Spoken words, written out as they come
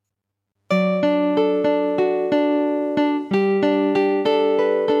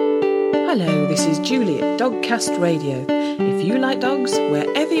Julie at Dogcast Radio. If you like dogs,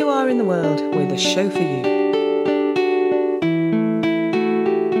 wherever you are in the world, we're the show for you.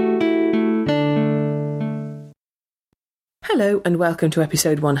 Hello and welcome to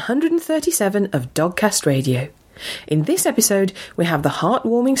episode 137 of Dogcast Radio. In this episode, we have the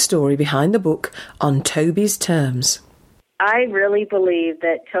heartwarming story behind the book On Toby's Terms. I really believe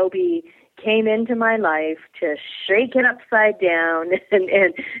that Toby came into my life to shake it upside down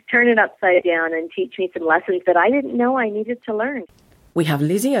and turn it upside down and teach me some lessons that I didn't know I needed to learn. We have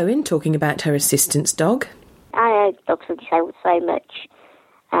Lizzie Owen talking about her assistance dog. I owe dogs with disabled so much.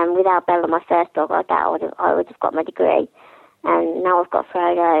 Without Bella, my first dog, I doubt I would have got my degree. And now I've got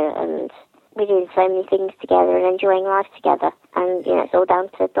Frodo, and we're doing so many things together and enjoying life together. And, it's all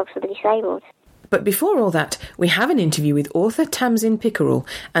down to dogs for the disabled. But before all that, we have an interview with author Tamsin Pickerel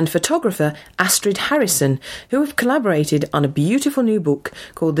and photographer Astrid Harrison, who have collaborated on a beautiful new book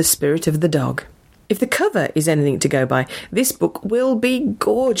called The Spirit of the Dog. If the cover is anything to go by, this book will be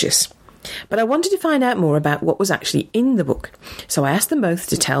gorgeous. But I wanted to find out more about what was actually in the book, so I asked them both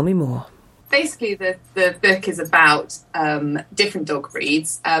to tell me more. Basically, the book is about different dog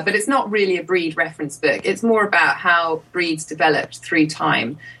breeds, but it's not really a breed reference book. It's more about how breeds developed through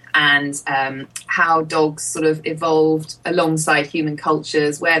time and how dogs sort of evolved alongside human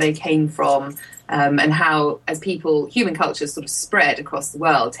cultures, where they came from, and how, as human cultures sort of spread across the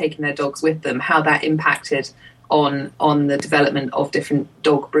world, taking their dogs with them, how that impacted on the development of different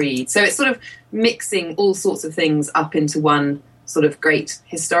dog breeds. So it's sort of mixing all sorts of things up into one sort of great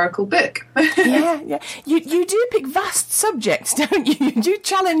historical book. Yeah. You do pick vast subjects, don't you? You do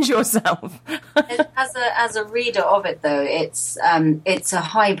challenge yourself. As a reader of it, though, it's a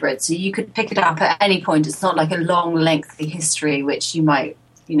hybrid, so you could pick it up at any point. It's not like a long, lengthy history, which you might,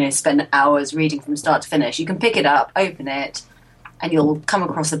 spend hours reading from start to finish. You can pick it up, open it, and you'll come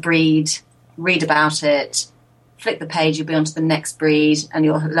across a breed, read about it, flick the page, you'll be on to the next breed, and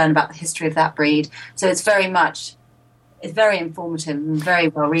you'll learn about the history of that breed. So it's very informative and very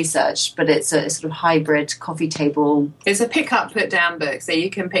well researched, but it's a sort of hybrid coffee table. It's a pick up, put down book, so you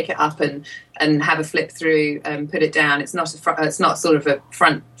can pick it up and have a flip through and put it down. It's not sort of a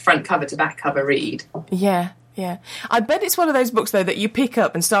front cover to back cover read. Yeah. I bet it's one of those books though that you pick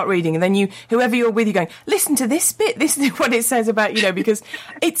up and start reading, and then whoever you're with, you're going, listen to this bit. This is what it says about because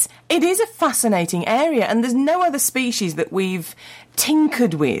it is a fascinating area, and there's no other species that we've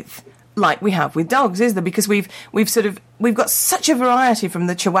tinkered with like we have with dogs, is there? Because we've got such a variety, from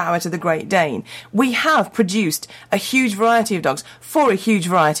the Chihuahua to the Great Dane. We have produced a huge variety of dogs for a huge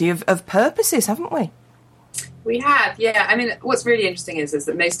variety of purposes, haven't we? We have, yeah. I mean, what's really interesting is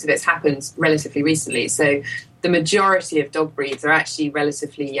that most of it's happened relatively recently. So the majority of dog breeds are actually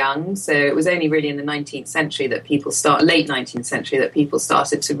relatively young. So it was only really in the 19th century that late 19th century, that people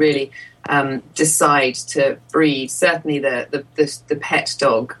started to really decide to breed, certainly the pet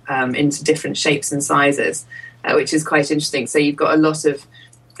dog, into different shapes and sizes, which is quite interesting. So you've got a lot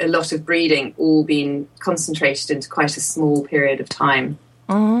of breeding all being concentrated into quite a small period of time.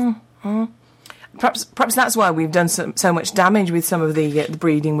 Mm-hmm. Perhaps that's why we've done so much damage with some of the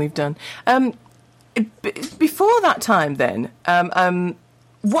breeding we've done. Before that time, then,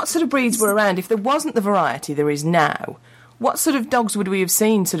 what sort of breeds were around? If there wasn't the variety there is now, what sort of dogs would we have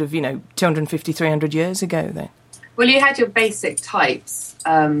seen 250, 300 years ago then? Well, you had your basic types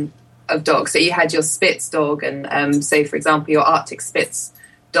of dogs. So you had your Spitz dog and, say, for example, your Arctic Spitz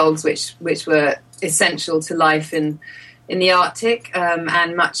dogs, which were essential to life in the Arctic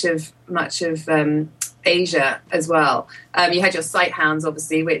and much of Asia as well. You had your Sighthounds,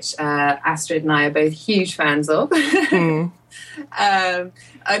 obviously, which Astrid and I are both huge fans of. Mm.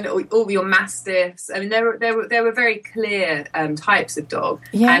 And all your Mastiffs. I mean, there were very clear types of dog,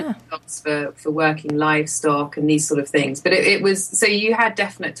 and dogs for working livestock and these sort of things. But it was, so you had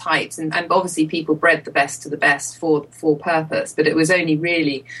definite types, and obviously people bred the best to the best for purpose. But it was only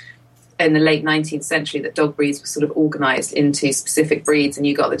really in the late 19th century that dog breeds were sort of organised into specific breeds, and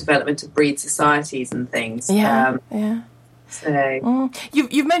you got the development of breed societies and things. So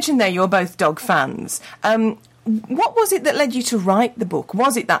you've mentioned there you're both dog fans. What was it that led you to write the book?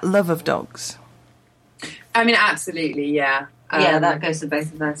 Was it that love of dogs? I mean, absolutely, yeah. That goes to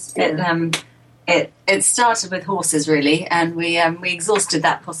both of us. Yeah. It started with horses, really, and we exhausted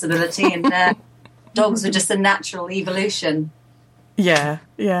that possibility, and dogs were just a natural evolution. Yeah.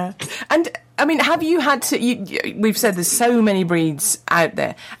 And, I mean, have you had to... we've said there's so many breeds out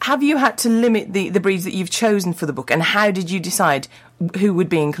there. Have you had to limit the breeds that you've chosen for the book, and how did you decide who would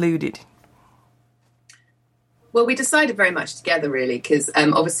be included? Well, we decided very much together, really, because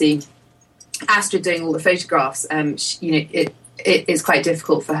obviously Astrid doing all the photographs, it's quite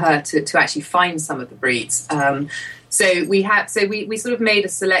difficult for her to actually find some of the breeds. So we sort of made a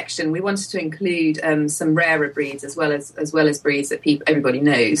selection. We wanted to include some rarer breeds as well as breeds that everybody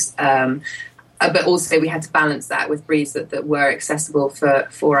knows. But also we had to balance that with breeds that were accessible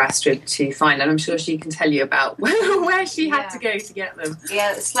for Astrid to find. And I'm sure she can tell you about where she had to go to get them.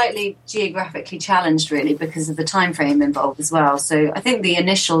 Yeah, slightly geographically challenged, really, because of the time frame involved as well. So I think the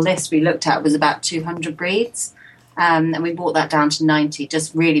initial list we looked at was about 200 breeds. And we brought that down to 90,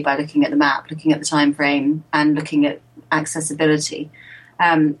 just really by looking at the map, looking at the time frame, and looking at accessibility.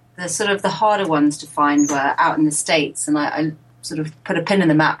 The sort of the harder ones to find were out in the States, and I sort of put a pin in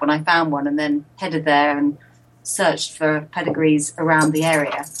the map when I found one, and then headed there and searched for pedigrees around the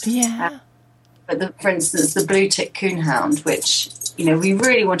area. Yeah. But for instance, the blue tick coonhound, which we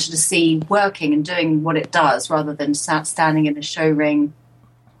really wanted to see working and doing what it does, rather than standing in a show ring,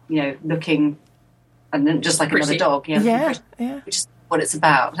 looking. And then just like another dog, which is what it's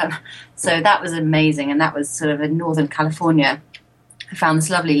about. So that was amazing, and that was sort of in Northern California. I found this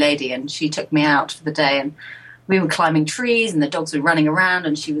lovely lady, and she took me out for the day, and we were climbing trees, and the dogs were running around,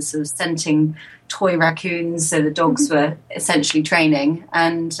 and she was sort of scenting toy raccoons, so the dogs were essentially training,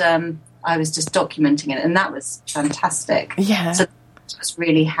 and I was just documenting it, and that was fantastic. Yeah. So that's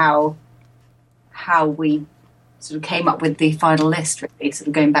really how we sort of came up with the final list, really, sort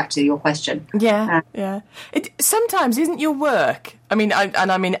of going back to your question. Yeah. It sometimes isn't your work, I mean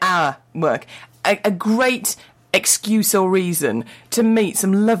our work, a great excuse or reason to meet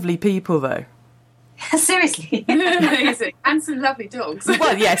some lovely people, though. Seriously. Amazing. And some lovely dogs.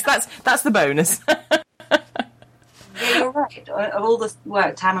 Well, yes, that's the bonus. Yeah, you're right. Of all the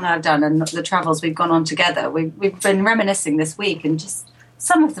work Tam and I have done and the travels we've gone on together, we've been reminiscing this week, and just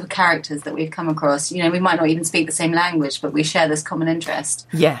some of the characters that we've come across, we might not even speak the same language, but we share this common interest.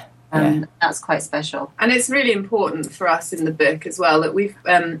 Yeah. That's quite special. And it's really important for us in the book as well that we've,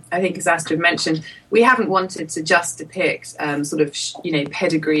 I think as Astrid mentioned, we haven't wanted to just depict sort of,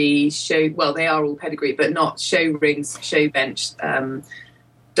 pedigree show, well, they are all pedigree, but not show rings, show bench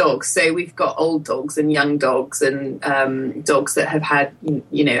dogs. So we've got old dogs and young dogs and dogs that have had,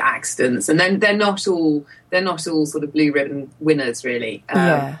 accidents. And then they're not all sort of blue ribbon winners, really.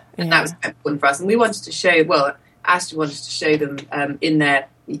 And that was important for us. And we wanted to show, Astrid wanted to show them in their,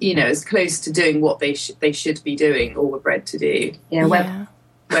 as close to doing what they should be doing or were bred to do. Yeah, where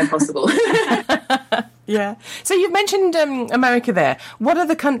possible. Yeah. So you've mentioned America there. What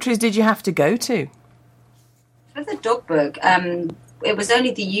other countries did you have to go to? For the dog book, it was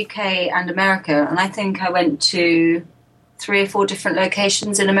only the UK and America, and I think I went to 3 or 4 different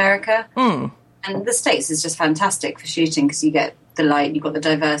locations in America. Mm. And the States is just fantastic for shooting because you get the light, you've got the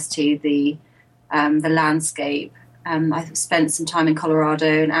diversity, the landscape. I've spent some time in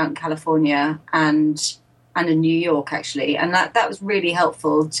Colorado and out in California and in New York, actually, and that was really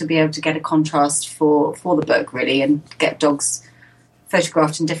helpful to be able to get a contrast for the book, really, and get dogs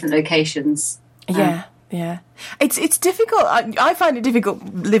photographed in different locations. Yeah. It's difficult. I find it difficult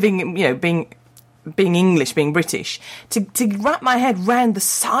living, being English, being British, to wrap my head round the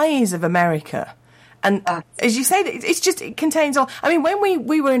size of America. And as you say, it contains all. I mean, when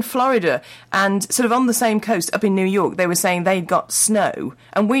we were in Florida and sort of on the same coast up in New York, they were saying they'd got snow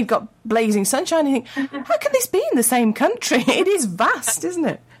and we'd got blazing sunshine. And you think, how can this be in the same country? It is vast, isn't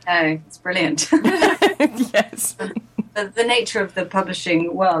it? Oh, it's brilliant. Yes. The nature of the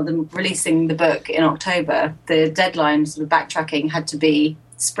publishing world and releasing the book in October, the deadline sort of backtracking had to be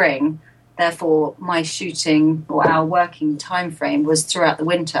spring. Therefore, my shooting or our working time frame was throughout the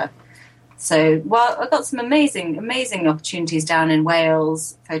winter. So, I got some amazing opportunities down in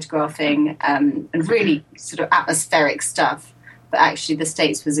Wales, photographing, and really sort of atmospheric stuff. But actually, the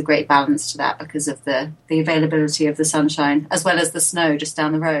States was a great balance to that because of the availability of the sunshine, as well as the snow just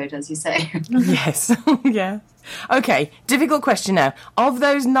down the road, as you say. Yes, yeah. Okay, difficult question now. Of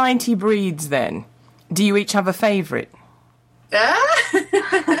those 90 breeds, then, do you each have a favourite?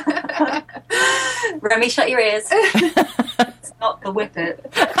 Remy, shut your ears. It's not the Whippet.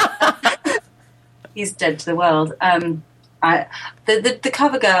 He's dead to the world. The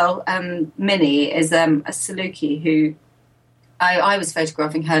cover girl, Minnie, is a Saluki who I was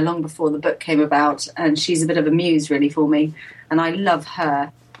photographing her long before the book came about, and she's a bit of a muse, really, for me. And I love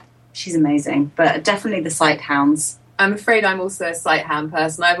her. She's amazing. But definitely the Sighthounds. I'm afraid I'm also a Sighthound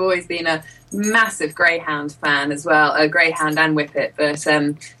person. I've always been a massive Greyhound fan as well, a Greyhound and Whippet, but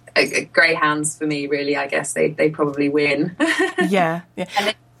Greyhounds for me, really, I guess they probably win. Yeah.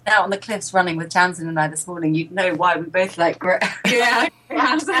 And out on the cliffs running with Tamsin and I this morning, you'd know why we both like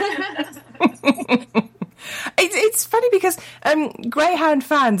Greyhounds. It's funny because greyhound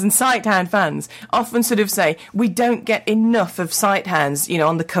fans and sighthound fans often sort of say we don't get enough of sighthounds,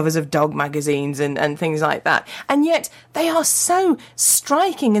 on the covers of dog magazines and things like that. And yet they are so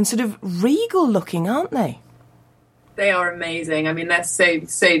striking and sort of regal looking, aren't they? They are amazing. I mean, they're so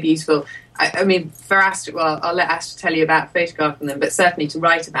beautiful. I mean, for Astra, well, I'll let Astra tell you about photographing them, but certainly to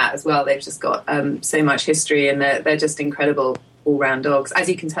write about as well. They've just got so much history, and they're just incredible all-round dogs. As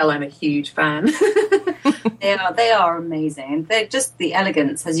you can tell, I'm a huge fan. They are amazing. And they're just the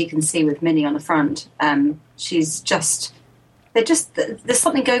elegance, as you can see with Minnie on the front. There's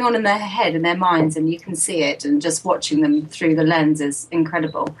something going on in their head and their minds, and you can see it, and just watching them through the lens is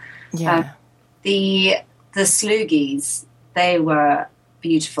incredible. Yeah. The Sloogies, they were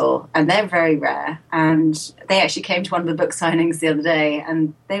beautiful, and they're very rare, and they actually came to one of the book signings the other day,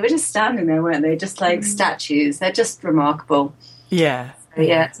 and they were just standing there, weren't they? Just like statues. They're just remarkable. Yeah. So,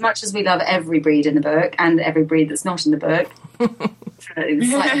 yeah, as much as we love every breed in the book and every breed that's not in the book, the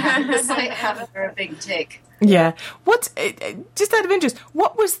sighthounds are a big tick. Yeah. Just out of interest,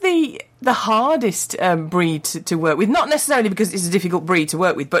 what was the hardest breed to work with? Not necessarily because it's a difficult breed to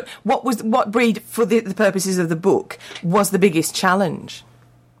work with, but what breed, for the purposes of the book, was the biggest challenge?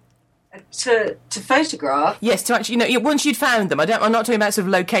 To photograph? Yes, to actually, once you'd found them. I'm not talking about sort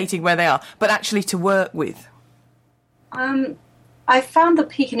of locating where they are, but actually to work with. I found the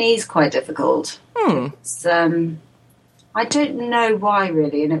Pekingese quite difficult. It's, I don't know why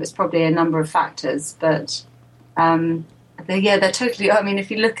really, and it was probably a number of factors, but they're totally. I mean,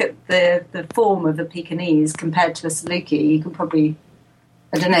 if you look at the form of the Pekingese compared to a Saluki, you can probably,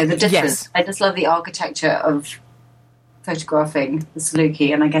 I don't know, the difference. Yes. I just love the architecture of photographing the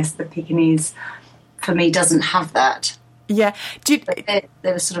Saluki, and I guess the Pekingese, for me, doesn't have that. Yeah, they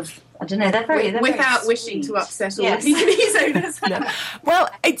were sort of, I don't know, they're without very wishing to upset all the Pekingese owners. No. Well,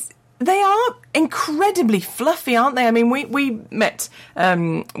 they are incredibly fluffy, aren't they? I mean, we met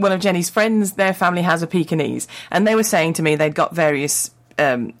one of Jenny's friends. Their family has a Pekingese, and they were saying to me they'd got various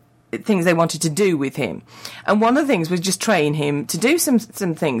things they wanted to do with him. And one of the things was just train him to do some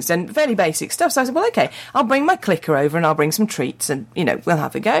things, and fairly basic stuff. So I said, well, okay, I'll bring my clicker over and I'll bring some treats, and, we'll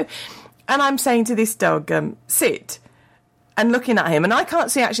have a go. And I'm saying to this dog, sit, and looking at him, and I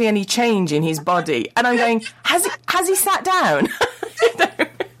can't see actually any change in his body. And I'm going, has he sat down?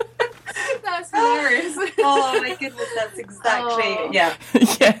 That's hilarious. Oh my goodness, that's exactly yeah.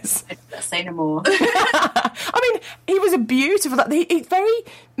 Yes. Let's say no more. I mean, he was a beautiful. It very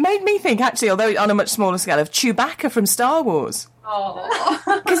made me think, actually, although on a much smaller scale, of Chewbacca from Star Wars.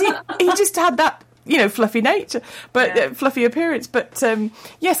 Oh, because he just had that, fluffy nature, but fluffy appearance. But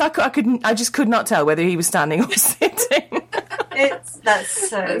yes, I just could not tell whether he was standing or sitting. That's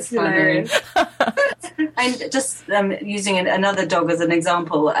so funny. And just using another dog as an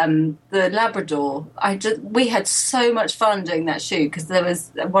example, the Labrador. We had so much fun doing that shoot, because there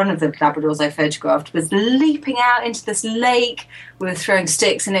was one of the Labradors I photographed was leaping out into this lake. We were throwing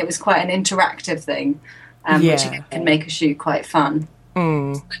sticks, and it was quite an interactive thing, which can make a shoot quite fun.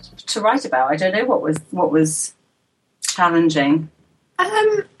 To write about, I don't know what was challenging.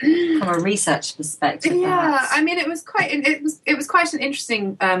 From a research perspective, perhaps. I mean, it was quite an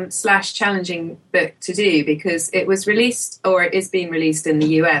interesting / challenging book to do, because it was released, or it is being released, in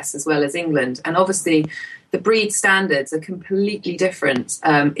the US as well as England, and obviously the breed standards are completely different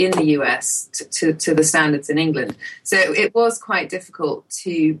in the US to the standards in England. So it was quite difficult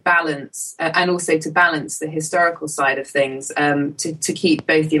to balance, and also to balance the historical side of things, to keep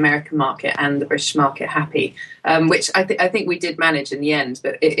both the American market and the British market happy, which I think we did manage in the end.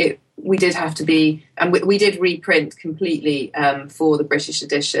 But we did have to be, and we did reprint completely for the British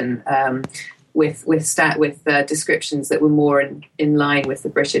edition, with descriptions that were more in line with the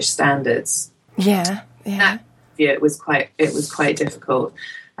British standards. Yeah. It was quite difficult.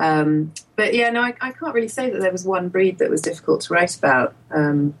 But yeah, no, I can't really say that there was one breed that was difficult to write about,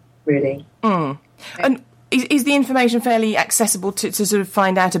 really. And is the information fairly accessible to sort of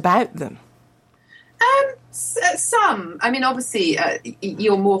find out about them? Some. I mean, obviously,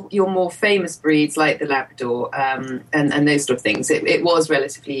 your more famous breeds like the Labrador and those sort of things, it was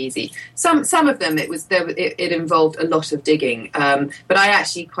relatively easy. Some of them it involved a lot of digging, but I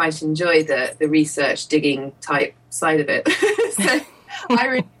actually quite enjoy the research digging type side of it. So I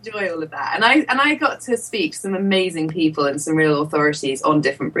really enjoy all of that, and I got to speak to some amazing people and some real authorities on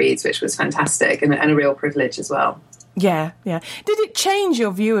different breeds, which was fantastic and a real privilege as well. Yeah. Did it change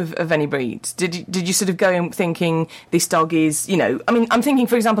your view of any breeds? Did you sort of go in thinking this dog is, I mean, I'm thinking,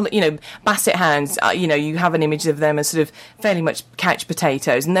 for example, Basset hounds, you have an image of them as sort of fairly much couch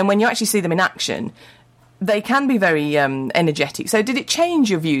potatoes, and then when you actually see them in action, they can be very energetic. So did it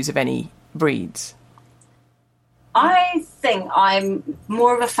change your views of any breeds? I think I'm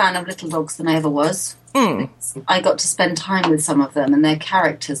more of a fan of little dogs than I ever was. I got to spend time with some of them, and their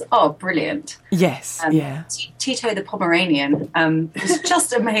characters are brilliant. Yes, yeah. Tito the Pomeranian was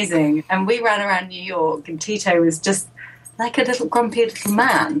just amazing, and we ran around New York, and Tito was just like a little grumpy little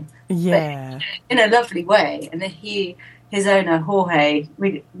man. Yeah, in a lovely way. And then his owner Jorge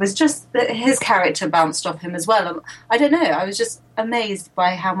was just his character bounced off him as well. I don't know. I was just amazed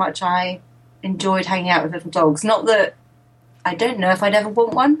by how much I enjoyed hanging out with little dogs. Not that I don't know if I'd ever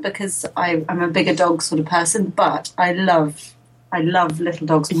want one because I'm a bigger dog sort of person, but I love little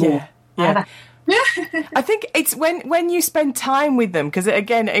dogs more. Yeah. I think it's when you spend time with them, because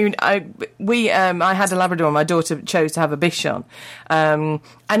again, I had a Labrador, my daughter chose to have a Bichon, and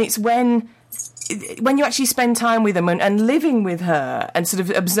it's when you actually spend time with them and living with her and sort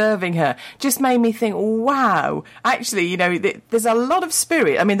of observing her, just made me think, wow, actually, there's a lot of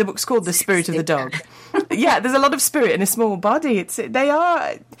spirit. I mean, the book's called The Spirit of the Dog. Yeah, there's a lot of spirit in a small body. They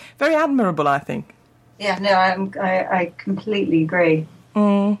are very admirable, I think. Yeah, no, I completely agree.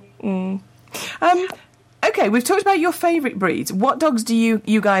 Okay, we've talked about your favourite breeds. What dogs do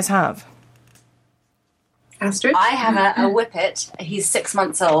you guys have? Astrid? I have a Whippet. He's 6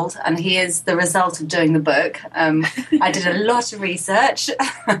 months old, and he is the result of doing the book. I did a lot of research,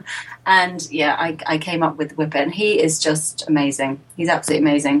 and I came up with Whippet, and he is just amazing. He's absolutely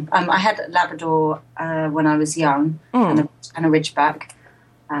amazing. I had a Labrador when I was young, and a Ridgeback,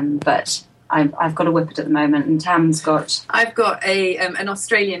 but I've got a Whippet at the moment, and Tam's got... I've got an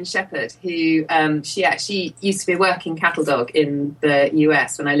Australian Shepherd who she actually used to be a working cattle dog in the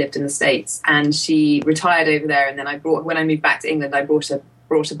US when I lived in the States, and she retired over there. And then when I moved back to England, I brought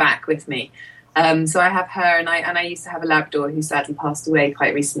her back with me. So I have her, and I used to have a Labrador who sadly passed away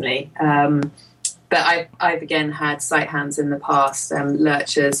quite recently. But I've again had Sighthounds in the past,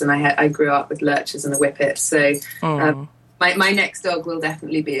 Lurchers, and I grew up with Lurchers and a Whippet. So. My next dog will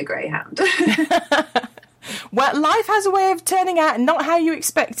definitely be a greyhound. Well, life has a way of turning out not how you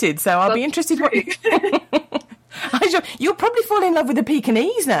expected, so I'll be interested what you'll probably fall in love with a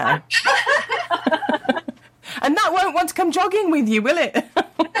Pekingese now. And that won't want to come jogging with you, will it?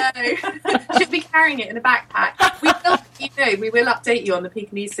 No. She'll be carrying it in a backpack. We will update you on the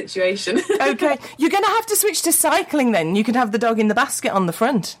Pekingese situation. Okay. You're going to have to switch to cycling then. You can have the dog in the basket on the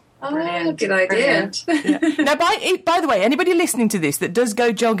front. Oh, good idea. Yeah. Now, by the way, anybody listening to this that does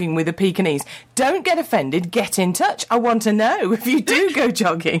go jogging with a Pekingese, don't get offended. Get in touch. I want to know if you do go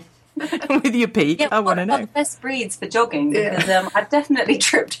jogging with your Peke. Yeah, I want to know. What the best breeds for jogging? Because I've definitely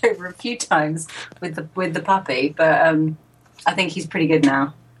tripped over a few times with the puppy, but I think he's pretty good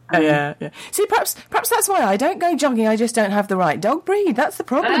now. Yeah. See, perhaps that's why I don't go jogging. I just don't have the right dog breed. That's the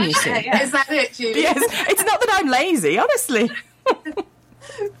problem, you see. Yeah. Is that it, Julie? Yes. It's not that I'm lazy, honestly.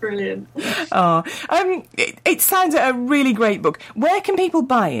 Brilliant. Oh, it sounds like a really great book. Where can people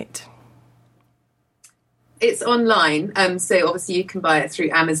buy it? It's online, so obviously you can buy it through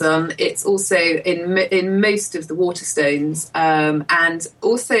Amazon. It's also in most of the Waterstones, and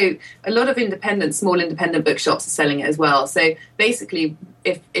also a lot of small independent bookshops are selling it as well. So basically,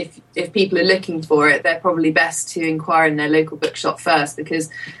 if people are looking for it, they're probably best to inquire in their local bookshop first,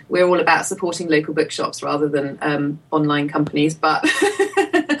 because we're all about supporting local bookshops rather than online companies. But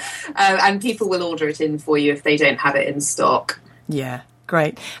and people will order it in for you if they don't have it in stock. Yeah,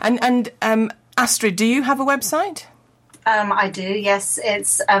 great. And Astrid, do you have a website? I do, yes.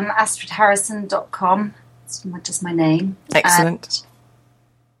 It's astridharrison.com. It's just my name. Excellent.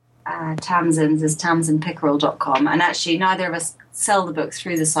 Tamsin's is tamsinpickerel.com. And actually, neither of us sell the book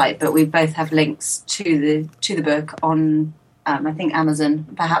through the site, but we both have links to the book on, I think, Amazon,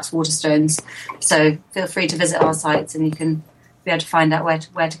 perhaps Waterstones. So feel free to visit our sites and you can be able to find out where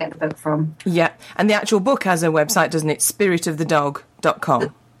to get the book from. Yeah, and the actual book has a website, doesn't it?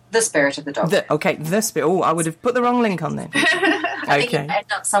 spiritofthedog.com. The Spirit of the Dog. The Spirit. Oh, I would have put the wrong link on there. I think you end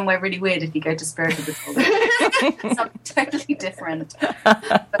up somewhere really weird if you go to Spirit of the Dog. Something totally different.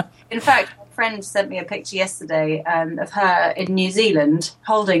 But in fact, my friend sent me a picture yesterday of her in New Zealand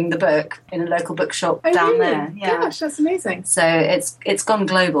holding the book in a local bookshop down there. Yeah. Gosh, that's amazing. So it's gone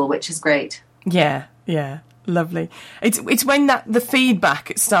global, which is great. Yeah, lovely. It's when the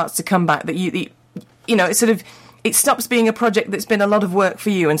feedback starts to come back that it's sort of. It stops being a project that's been a lot of work for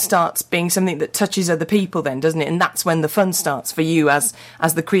you and starts being something that touches other people then, doesn't it? And that's when the fun starts for you as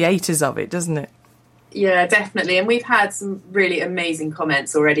the creators of it, doesn't it? Yeah, definitely. And we've had some really amazing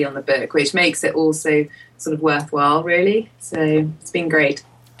comments already on the book, which makes it also sort of worthwhile, really. So it's been great.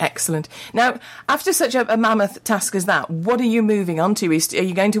 Excellent. Now, after such a mammoth task as that, what are you moving on to? Are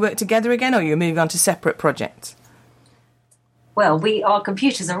you going to work together again, or are you moving on to separate projects? Well, our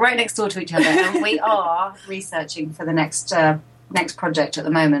computers are right next door to each other, and we are researching for the next project at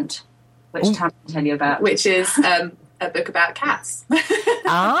the moment, which Tam can tell you about. Which is a book about cats.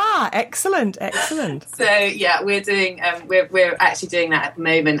 Excellent. So yeah, we're doing we're actually doing that at the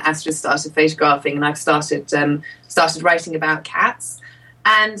moment. Astra's started photographing, and I've started writing about cats.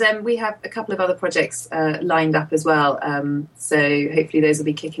 And we have a couple of other projects lined up as well. So hopefully those will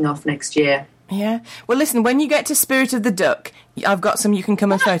be kicking off next year. Yeah. Well, listen, when you get to Spirit of the Duck, I've got some you can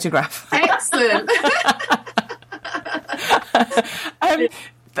come and photograph. Excellent.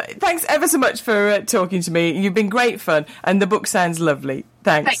 Thanks ever so much for talking to me. You've been great fun, and the book sounds lovely.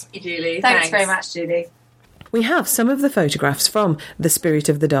 Thanks. Thank you, Julie. Thanks very much, Julie. We have some of the photographs from The Spirit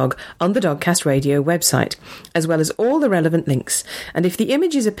of the Dog on the Dogcast Radio website, as well as all the relevant links. And if the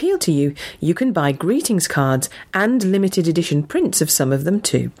images appeal to you, you can buy greetings cards and limited edition prints of some of them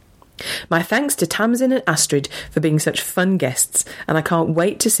too. My thanks to Tamsin and Astrid for being such fun guests, and I can't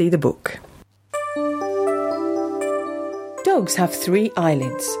wait to see the book. Dogs have 3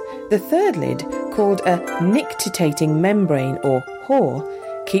 eyelids. The third lid, called a nictitating membrane or haw,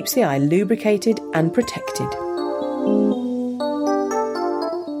 keeps the eye lubricated and protected.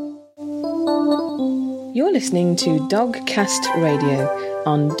 You're listening to Dogcast Radio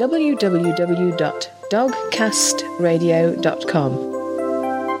on www.dogcastradio.com.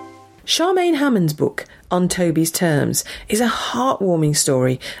 Charmaine Hammond's book, On Toby's Terms, is a heartwarming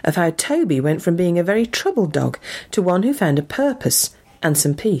story of how Toby went from being a very troubled dog to one who found a purpose and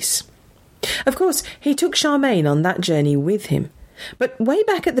some peace. Of course, he took Charmaine on that journey with him, but way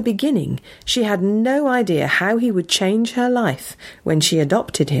back at the beginning, she had no idea how he would change her life when she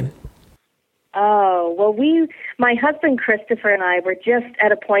adopted him. Oh, well, my husband Christopher and I were just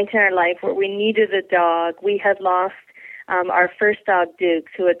at a point in our life where we needed a dog. We had lost our first dog,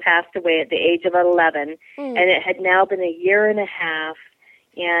 Dukes, who had passed away at the age of 11, and it had now been a year and a half,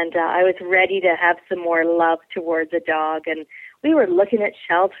 and I was ready to have some more love towards a dog, and we were looking at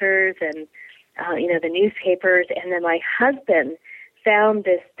shelters and, the newspapers, and then my husband found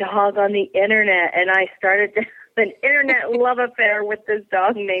this dog on the internet, and I started to an internet love affair with this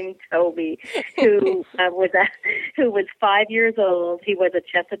dog named Toby, who was 5 years old. He was a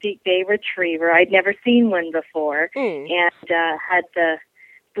Chesapeake Bay Retriever. I'd never seen one before, and had the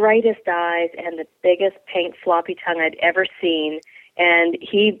brightest eyes and the biggest pink floppy tongue I'd ever seen. And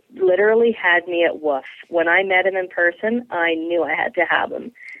he literally had me at woof. When I met him in person, I knew I had to have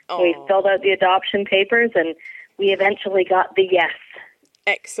him. So we filled out the adoption papers, and we eventually got the yes.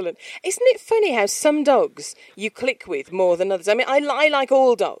 Excellent. Isn't it funny how some dogs you click with more than others? I mean, I like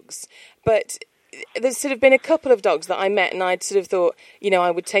all dogs, but there's sort of been a couple of dogs that I met and I'd sort of thought, I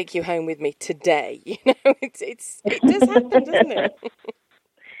would take you home with me today. It does happen, doesn't it?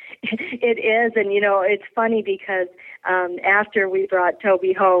 It is, and it's funny because after we brought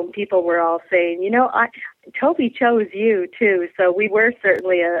Toby home, people were all saying, Toby chose you too. So we were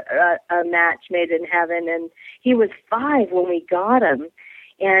certainly a match made in heaven, and he was 5 when we got him.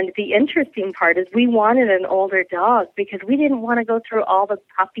 And the interesting part is we wanted an older dog because we didn't want to go through all the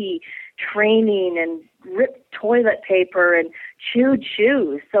puppy training and ripped toilet paper and chewed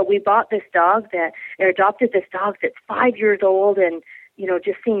shoes. So we adopted this dog that's 5 years old and,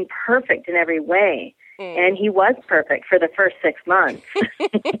 just seemed perfect in every way. And he was perfect for the first 6 months.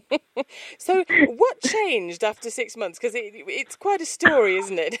 So what changed after 6 months? Because it's quite a story,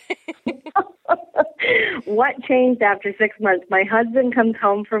 isn't it? What changed after 6 months? My husband comes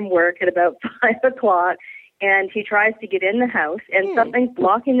home from work at about 5 o'clock, and he tries to get in the house, and something's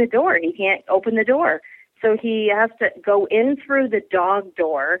blocking the door. He can't open the door. So he has to go in through the dog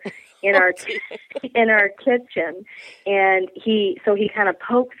door in our kitchen, and he kind of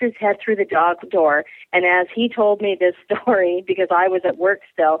pokes his head through the dog door. And as he told me this story, because I was at work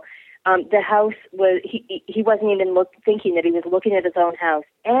still, the house was he wasn't even thinking that he was looking at his own house.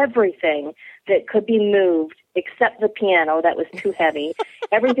 Everything that could be moved, except the piano that was too heavy,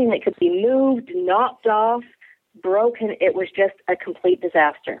 everything that could be moved, knocked off, broken, it was just a complete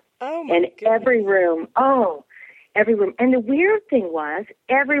disaster. Oh my goodness. every room. And the weird thing was,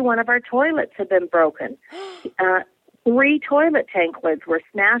 every one of our toilets had been broken. 3 toilet tank lids were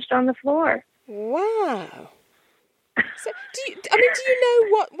smashed on the floor. Wow. So, do you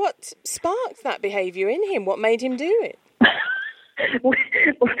know what sparked that behaviour in him? What made him do it?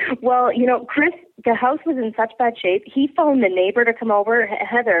 Well, Chris, the house was in such bad shape, he phoned the neighbor to come over,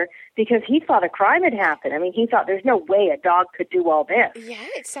 Heather, because he thought a crime had happened. I mean, he thought there's no way a dog could do all this. Yeah,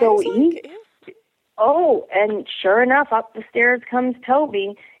 it sounds like it, yeah. Oh, and sure enough, up the stairs comes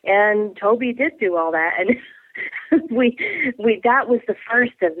Toby, and Toby did do all that. And that was the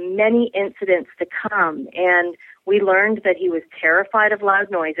first of many incidents to come. And We learned that he was terrified of loud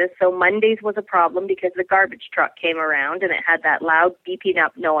noises, so Mondays was a problem because the garbage truck came around and it had that loud beeping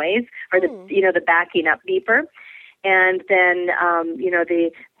up noise, or the backing up beeper. And then,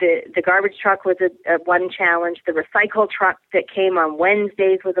 the garbage truck was a one challenge. The recycle truck that came on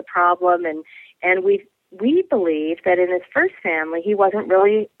Wednesdays was a problem, and we believe that in his first family he wasn't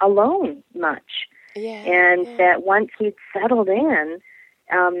really alone much, that once he'd settled in,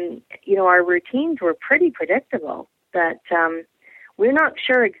 our routines were pretty predictable. But we're not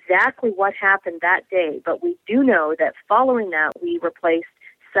sure exactly what happened that day, but we do know that following that we replaced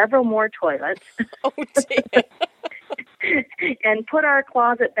several more toilets. Oh dear. And put our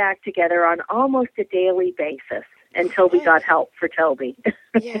closet back together on almost a daily basis until we got help for Toby.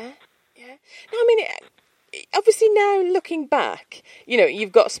 Yeah. No, I mean, obviously now looking back,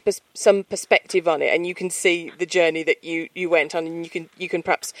 you've got some perspective on it, and you can see the journey that you went on, and you can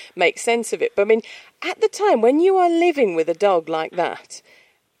perhaps make sense of it. But I mean, at the time when you are living with a dog like that,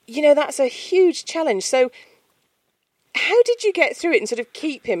 that's a huge challenge. So how did you get through it and sort of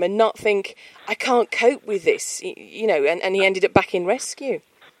keep him and not think, I can't cope with this, and he ended up back in rescue?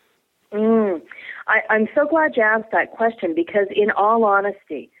 I'm so glad you asked that question, because in all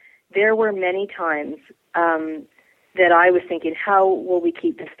honesty, there were many times that I was thinking, how will we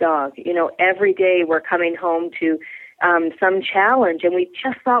keep this dog? Every day we're coming home to some challenge, and we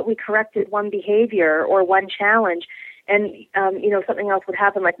just thought we corrected one behavior or one challenge, and, something else would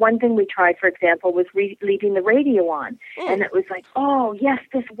happen. Like one thing we tried, for example, was leaving the radio on. And it was like, oh, yes,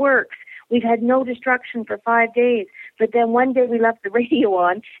 this works. We've had no destruction for 5 days. But then one day we left the radio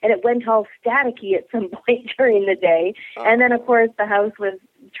on, and it went all staticky at some point during the day. And then, of course, the house was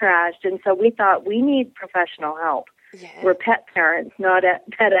trashed. And so we thought, we need professional help. Yeah. We're pet parents, not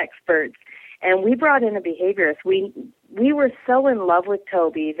pet experts. And we brought in a behaviorist. We were so in love with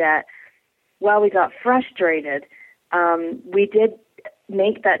Toby that while we got frustrated, we did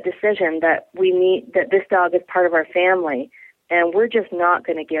make that decision that this dog is part of our family, and we're just not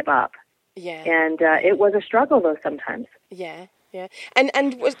going to give up. Yeah. And it was a struggle though sometimes. Yeah. And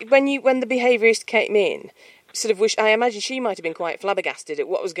when the behaviourist came in, sort of I imagine she might have been quite flabbergasted at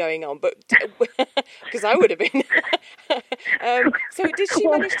what was going on, but because I would have been. So did she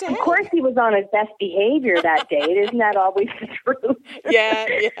manage to help? Of course, he was on his best behaviour that day. Isn't that always the truth? Yeah.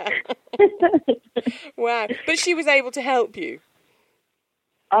 Wow. But she was able to help you.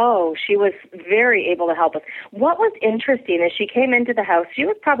 Oh, she was very able to help us. What was interesting is she came into the house. She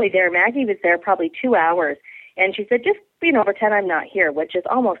was probably there. Maggie was there probably 2 hours. And she said, just, pretend I'm not here, which is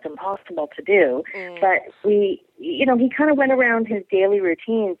almost impossible to do. But he kind of went around his daily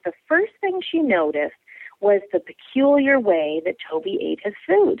routines. The first thing she noticed was the peculiar way that Toby ate his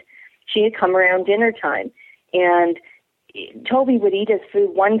food. She had come around dinner time, and Toby would eat his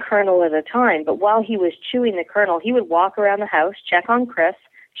food one kernel at a time. But while he was chewing the kernel, he would walk around the house, check on Chris,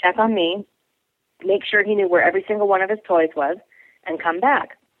 check on me, make sure he knew where every single one of his toys was, and come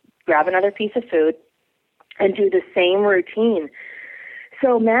back, grab another piece of food, and do the same routine.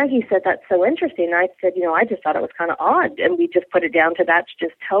 So Maggie said, that's so interesting. And I said, I just thought it was kind of odd. And we just put it down to that's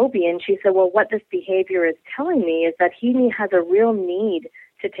just Toby. And she said, well, what this behavior is telling me is that he has a real need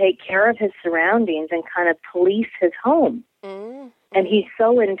to take care of his surroundings and kind of police his home. Mm-hmm. And he's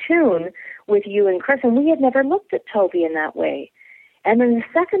so in tune with you and Chris. And we had never looked at Toby in that way. And then the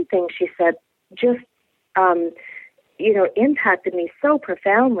second thing she said just, impacted me so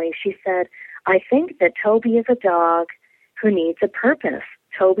profoundly. She said, I think that Toby is a dog who needs a purpose.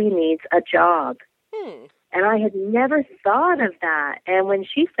 Toby needs a job. And I had never thought of that. And when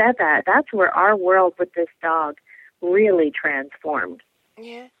she said that, that's where our world with this dog really transformed.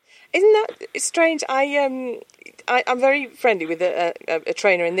 Yeah. Isn't that strange? I'm very friendly with a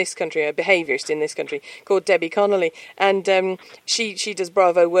trainer in this country, a behaviourist in this country called Debbie Connolly, and she does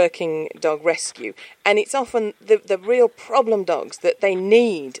Bravo Working Dog Rescue, and it's often the real problem dogs that they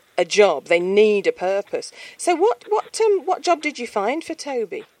need a job, they need a purpose. So what job did you find for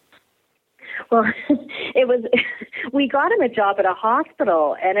Toby? Well, we got him a job at a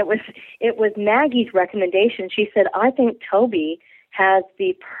hospital, and it was Maggie's recommendation. She said, I think Toby has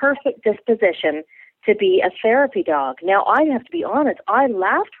the perfect disposition to be a therapy dog. Now, I have to be honest, I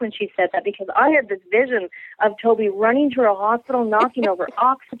laughed when she said that because I had this vision of Toby running through a hospital, knocking over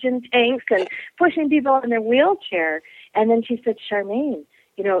oxygen tanks and pushing people in their wheelchair. And then she said, Charmaine,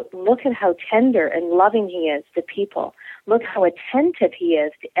 look at how tender and loving he is to people. Look how attentive he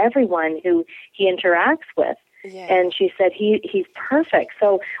is to everyone who he interacts with. Yeah. And she said, he's perfect.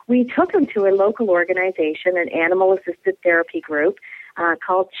 So we took him to a local organization, an animal-assisted therapy group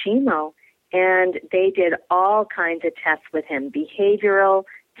called Chimo, and they did all kinds of tests with him, behavioral,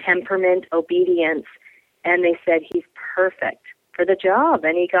 temperament, obedience, and they said he's perfect for the job.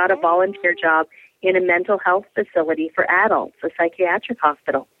 And he got a volunteer job in a mental health facility for adults, a psychiatric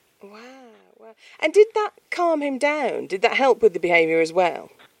hospital. Wow. And did that calm him down? Did that help with the behaviour as well?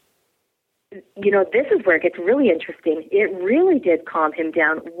 You know, this is where it gets really interesting. It really did calm him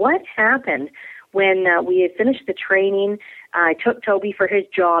down. What happened when we had finished the training? I took Toby for his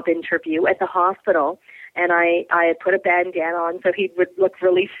job interview at the hospital, and I had put a bandana on so he would look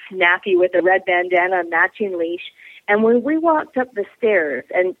really snappy with a red bandana and matching leash. And when we walked up the stairs,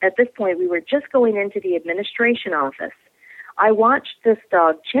 and at this point we were just going into the administration office, I watched this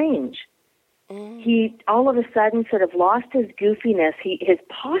dog change. He all of a sudden sort of lost his goofiness. His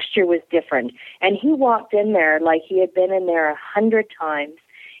posture was different, and he walked in there like he had been in there 100 times.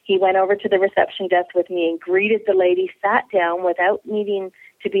 He went over to the reception desk with me and greeted the lady, sat down without needing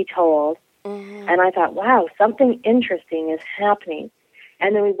to be told. And I thought, wow, something interesting is happening.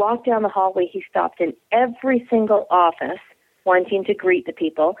 And then we walked down the hallway. He stopped in every single office wanting to greet the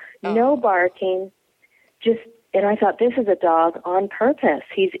people. No barking, and I thought, this is a dog on purpose.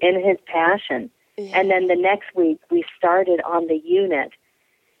 He's in his passion. Yeah. And then the next week, we started on the unit,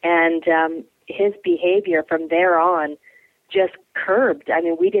 and his behavior from there on just curbed. I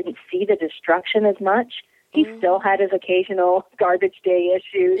mean, we didn't see the destruction as much. He still had his occasional garbage day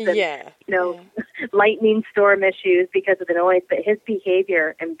issues and, lightning storm issues because of the noise, but his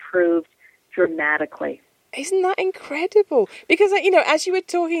behavior improved dramatically. Isn't that incredible? Because, as you were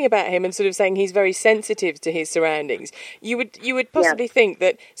talking about him and sort of saying he's very sensitive to his surroundings, you would possibly think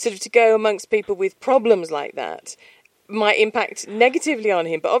that sort of to go amongst people with problems like that might impact negatively on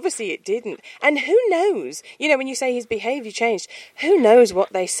him, but obviously it didn't. And who knows? When you say his behaviour changed, who knows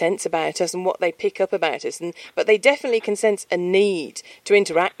what they sense about us and what they pick up about us? But they definitely can sense a need to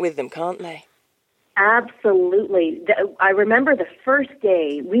interact with them, can't they? Absolutely. I remember the first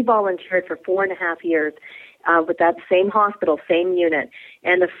day, we volunteered for 4.5 years with that same hospital, same unit.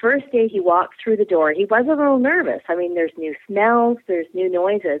 And the first day he walked through the door, he was a little nervous. I mean, there's new smells, there's new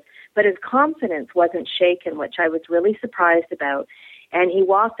noises, but his confidence wasn't shaken, which I was really surprised about. And he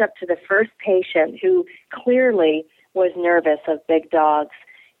walked up to the first patient who clearly was nervous of big dogs.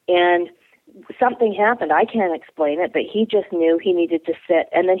 And something happened. I can't explain it, but he just knew he needed to sit.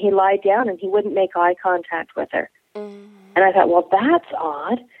 And then he lied down and he wouldn't make eye contact with her. And I thought, well, that's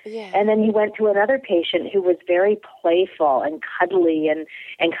odd. Yeah. And then he went to another patient who was very playful and cuddly and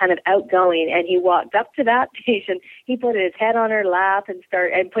kind of outgoing. And he walked up to that patient. He put his head on her lap and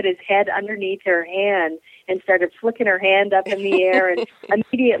put his head underneath her hand and started flicking her hand up in the air. And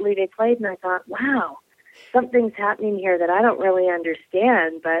immediately they played. And I thought, wow, something's happening here that I don't really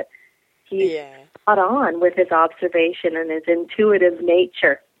understand, but he's spot on with his observation and his intuitive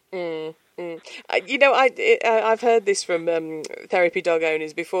nature. I've heard this from therapy dog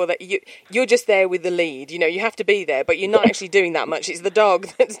owners before, that you're just there with the lead. You have to be there, but you're not actually doing that much. It's the dog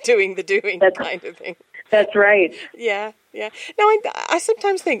that's doing the doing, kind of thing. That's right. Yeah. Now, I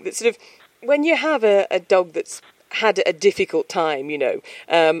sometimes think that sort of when you have a dog that's had a difficult time,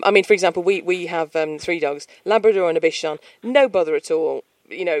 for example, we have 3 dogs, Labrador and a Bichon, no bother at all,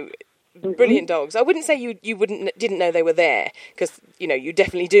 brilliant dogs. I wouldn't say you didn't know they were there, because you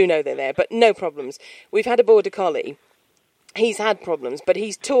definitely do know they're there, but no problems. We've had a Border Collie. He's had problems, but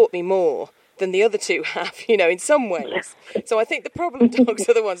he's taught me more than the other 2 have, in some ways. So I think the problem dogs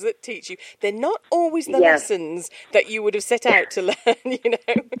are the ones that teach you. They're not always the lessons that you would have set out to learn,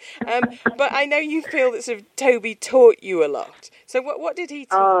 but I know you feel that sort of Toby taught you a lot. So what did he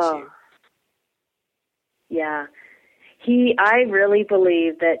teach you? Yeah. I really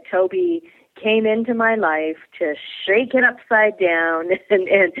believe that Toby came into my life to shake it upside down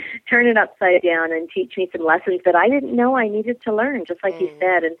and turn it upside down and teach me some lessons that I didn't know I needed to learn, just like you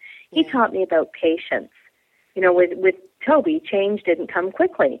said. And he taught me about patience. With Toby, change didn't come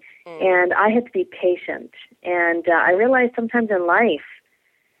quickly, and I had to be patient. And I realized sometimes in life,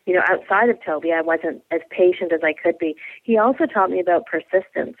 outside of Toby, I wasn't as patient as I could be. He also taught me about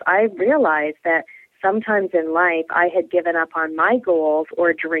persistence. I realized that sometimes in life, I had given up on my goals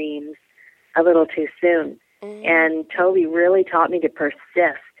or dreams a little too soon. And Toby really taught me to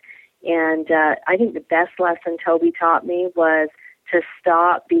persist. And I think the best lesson Toby taught me was to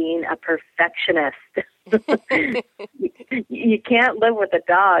stop being a perfectionist. You can't live with a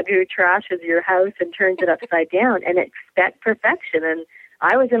dog who trashes your house and turns it upside down and expect perfection. And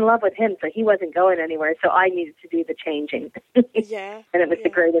I was in love with him, so he wasn't going anywhere. So I needed to do the changing. And it was the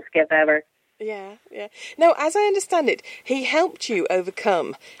greatest gift ever. Yeah. Now, as I understand it, he helped you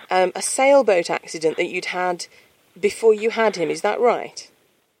overcome a sailboat accident that you'd had before you had him. Is that right?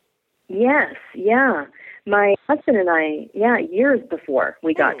 Yes, yeah. My husband and I, years before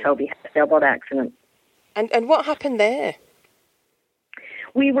we got Toby, had a sailboat accident. And what happened there?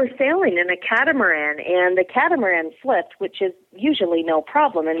 We were sailing in a catamaran, and the catamaran flipped, which is usually no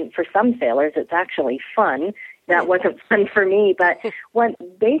problem. And for some sailors, it's actually fun. That wasn't fun for me. But what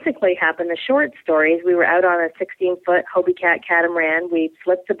basically happened, the short story, is we were out on a 16-foot Hobie Cat catamaran. We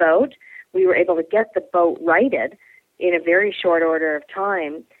flipped the boat. We were able to get the boat righted in a very short order of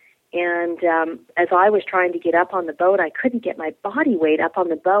time. And as I was trying to get up on the boat, I couldn't get my body weight up on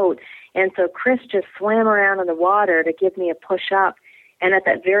the boat. And so Chris just swam around in the water to give me a push up. And at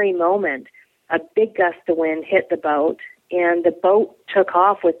that very moment, a big gust of wind hit the boat, and the boat took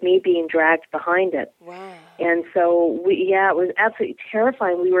off with me being dragged behind it. Wow. And so, it was absolutely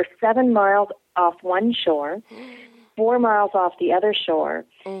terrifying. We were 7 miles off one shore, 4 miles off the other shore,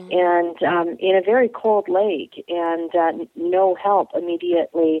 and in a very cold lake, and no help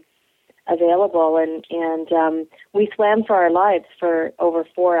immediately available. And we swam for our lives for over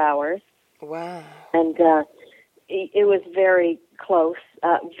 4 hours. Wow. And it was very close,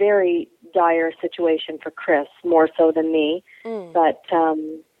 very dire situation for Chris, more so than me. But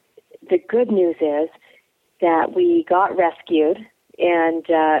the good news is that we got rescued and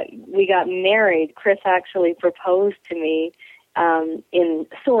we got married. Chris actually proposed to me in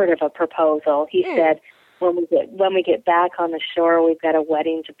sort of a proposal. He said, when we get back on the shore, we've got a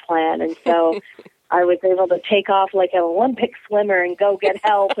wedding to plan. And so I was able to take off like an Olympic swimmer and go get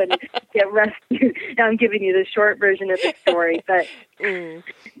help and get rescued. Now I'm giving you the short version of the story, but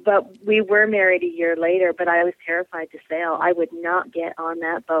we were married a year later, but I was terrified to sail. I would not get on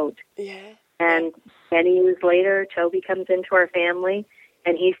that boat. Yeah. And many years later, Toby comes into our family,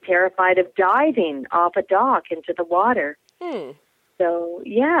 and he's terrified of diving off a dock into the water.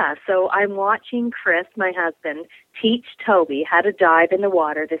 So I'm watching Chris, my husband, teach Toby how to dive in the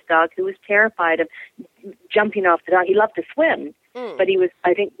water, this dog who was terrified of jumping off the dock. He loved to swim, but he was,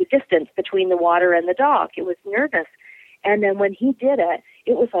 I think, the distance between the water and the dock. It was nervous. And then when he did it,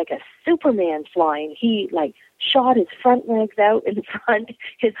 it was like a Superman flying. He, shot his front legs out in front,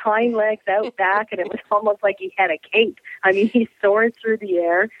 his hind legs out back, and it was almost like he had a cape. I mean, he soared through the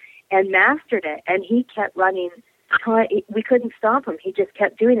air and mastered it, and he kept running. We couldn't stop him. He just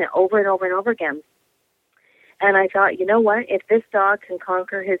kept doing it over and over and over again. And I thought, you know what? If this dog can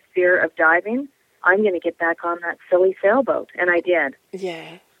conquer his fear of diving, I'm going to get back on that silly sailboat. And I did.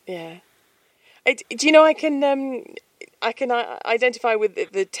 Yeah. Do you know, I can identify with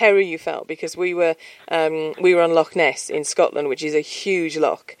the terror you felt, because we were on Loch Ness in Scotland, which is a huge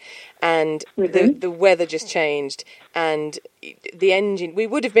loch, and the weather just changed, and the engine, we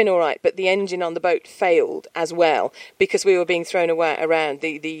would have been all right, but the engine on the boat failed as well, because we were being thrown around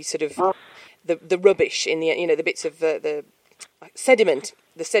the sort of the rubbish in the the bits of the sediment.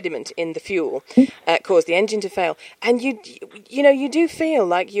 The sediment in the fuel caused the engine to fail, and you do feel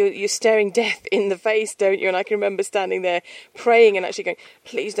like you're staring death in the face, don't you? And I can remember standing there praying and actually going,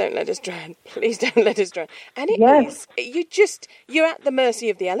 "Please don't let us drown! Please don't let us drown!" And you're at the mercy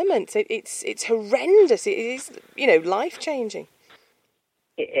of the elements. It's horrendous. It is life changing.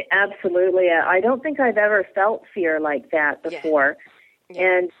 Absolutely, I don't think I've ever felt fear like that before,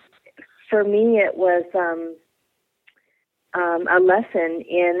 and for me it was. A lesson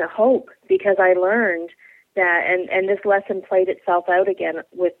in hope, because I learned that, and this lesson played itself out again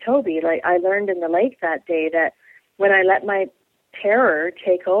with Toby. Like, I learned in the lake that day that when I let my terror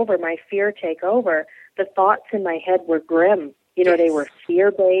take over, my fear take over, the thoughts in my head were grim. They were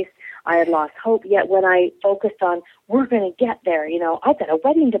fear-based. I had lost hope. Yet when I focused on, we're going to get there, I've got a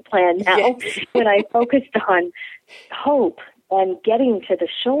wedding to plan now. Yes. When I focused on hope and getting to the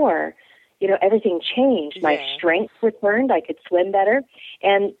shore, everything changed. My strength returned. I could swim better.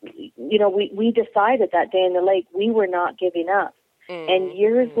 And, we decided that day in the lake we were not giving up. And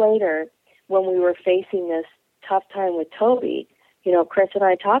years later, when we were facing this tough time with Toby, Chris and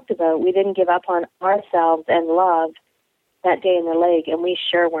I talked about we didn't give up on ourselves and love that day in the lake, and we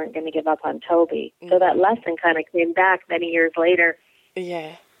sure weren't going to give up on Toby. So that lesson kind of came back many years later.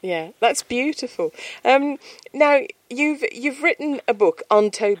 Yeah, that's beautiful. Now, you've written a book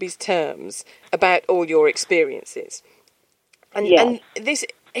on Toby's terms about all your experiences, and this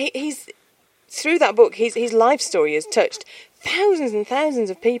he's through that book, his life story has touched thousands and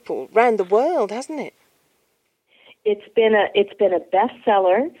thousands of people around the world, hasn't it? It's been a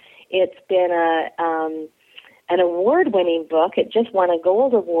bestseller. It's been an award-winning book. It just won a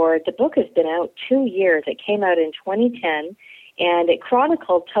gold award. The book has been out 2 years. It came out in 2010. And it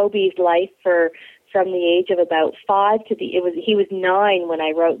chronicled Toby's life from the age of about 5 to he was 9 when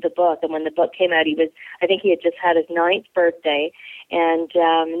I wrote the book, and when the book came out, I think he had just had his 9th birthday, and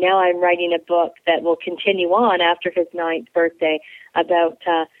now I'm writing a book that will continue on after his 9th birthday about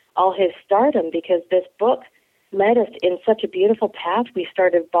all his stardom, because this book led us in such a beautiful path. We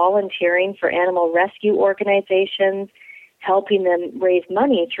started volunteering for animal rescue organizations, helping them raise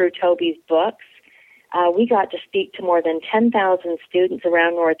money through Toby's books. We got to speak to more than 10,000 students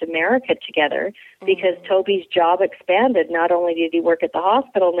around North America together because Toby's job expanded. Not only did he work at the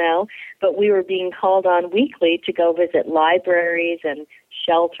hospital now, but we were being called on weekly to go visit libraries and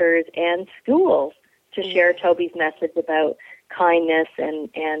shelters and schools to share Toby's message about kindness and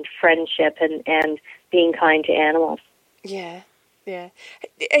friendship and being kind to animals. Yeah.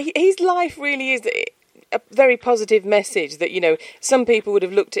 His life really is a very positive message that, some people would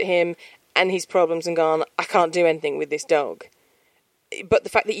have looked at him and his problems and gone, I can't do anything with this dog. But the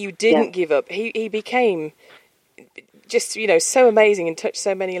fact that you didn't give up, he became just, so amazing and touched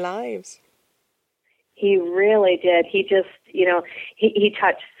so many lives. He really did. He just, he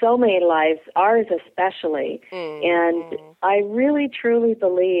touched so many lives, ours especially. And I really, truly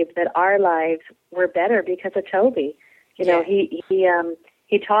believe that our lives were better because of Toby.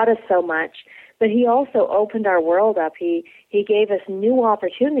 He taught us so much, but he also opened our world up. He gave us new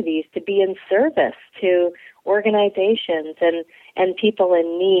opportunities to be in service to organizations and people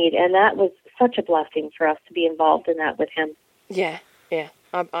in need, and that was such a blessing for us to be involved in that with him. Yeah.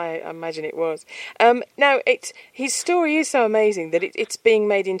 I imagine it was. Now, his story is so amazing that it's being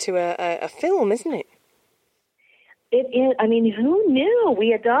made into a film, isn't it? It is. I mean, who knew?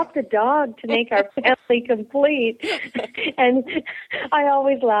 We adopt a dog to make our family complete. And I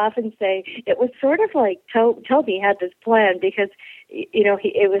always laugh and say it was sort of like Toby had this plan because,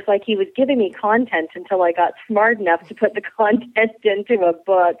 it was like he was giving me content until I got smart enough to put the content into a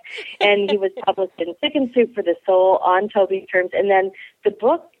book. And he was published in Chicken Soup for the Soul on Toby's terms. And then the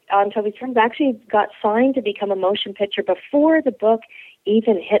book on Toby's terms actually got signed to become a motion picture before the book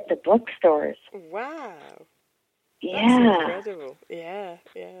even hit the bookstores. Wow. Yeah. That's incredible. Yeah.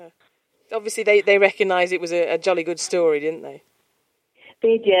 Obviously, they recognised it was a jolly good story, didn't they?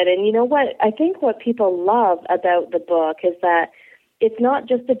 They did. And you know what? I think what people love about the book is that it's not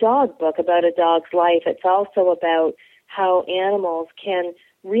just a dog book about a dog's life. It's also about how animals can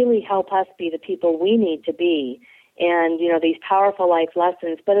really help us be the people we need to be. And, these powerful life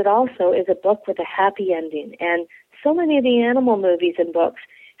lessons. But it also is a book with a happy ending. And so many of the animal movies and books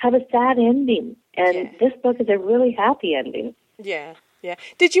have a sad ending. And this book is a really happy ending. Yeah.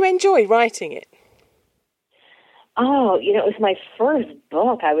 Did you enjoy writing it? Oh, it was my first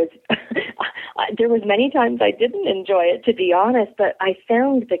book. There was many times I didn't enjoy it, to be honest, but I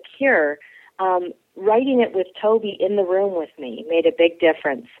found the cure. Writing it with Toby in the room with me made a big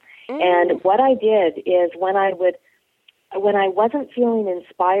difference. And what I did is when I wasn't feeling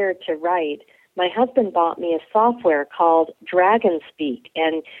inspired to write, my husband bought me a software called Dragon Speak,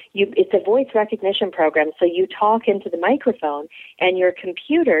 and it's a voice recognition program, so you talk into the microphone, and your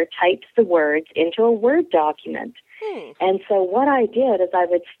computer types the words into a Word document. And so what I did is I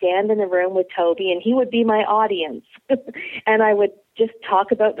would stand in the room with Toby, and he would be my audience, and I would just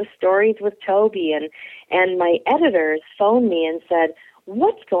talk about the stories with Toby, and my editors phoned me and said,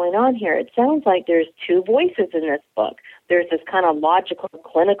 what's going on here? It sounds like there's two voices in this book. There's this kind of logical,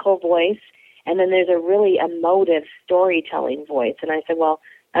 clinical voice, and then there's a really emotive storytelling voice. And I said, well,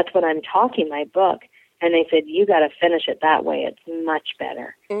 that's what I'm talking my book. And they said, you got to finish it that way. It's much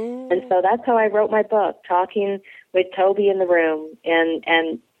better. And so that's how I wrote my book, talking with Toby in the room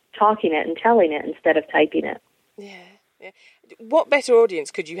and talking it and telling it instead of typing it. Yeah. What better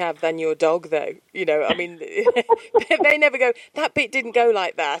audience could you have than your dog, though? I mean, they never go, that bit didn't go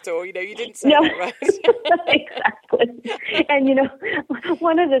like that, or, you didn't say that right. Exactly. And,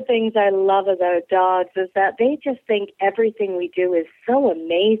 one of the things I love about dogs is that they just think everything we do is so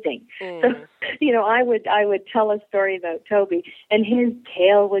amazing. So, I would tell a story about Toby, and his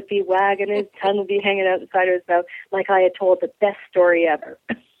tail would be wagging, his tongue would be hanging out the side of his mouth, like I had told the best story ever.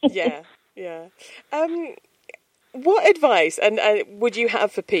 Yeah. What advice would you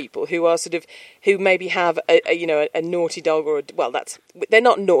have for people who are who maybe have a naughty dog they're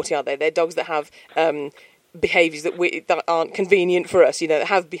not naughty, are they? They're dogs that have behaviours that aren't convenient for us, that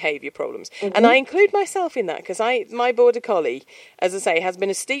have behaviour problems. Mm-hmm. And I include myself in that because my Border Collie, as I say, has been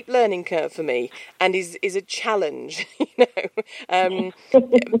a steep learning curve for me and is a challenge,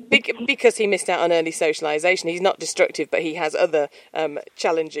 because he missed out on early socialisation. He's not destructive, but he has other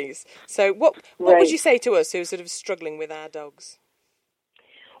challenges. So what would you say to us who are sort of struggling with our dogs?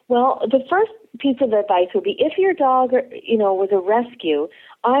 Well, the first piece of advice would be if your dog, was a rescue,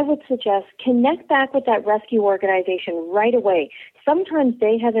 I would suggest connect back with that rescue organization right away. Sometimes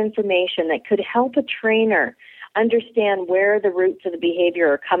they have information that could help a trainer understand where the roots of the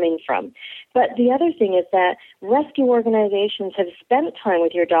behavior are coming from. But the other thing is that rescue organizations have spent time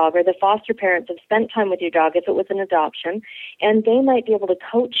with your dog, or the foster parents have spent time with your dog if it was an adoption, and they might be able to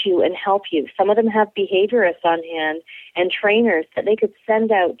coach you and help you. Some of them have behaviorists on hand and trainers that they could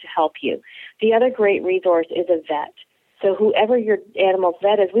send out to help you. The other great resource is a vet. So whoever your animal's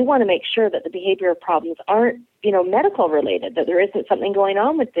vet is, we want to make sure that the behavioral problems aren't, medical related, that there isn't something going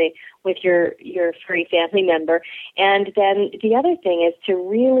on with your furry family member. And then the other thing is to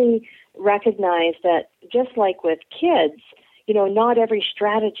really recognize that just like with kids, not every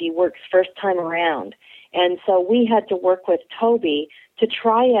strategy works first time around. And so we had to work with Toby to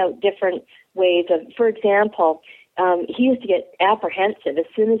try out different ways of, for example, he used to get apprehensive as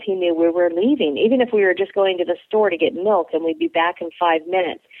soon as he knew we were leaving. Even if we were just going to the store to get milk and we'd be back in 5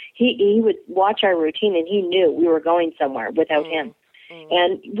 minutes, he would watch our routine and he knew we were going somewhere without him.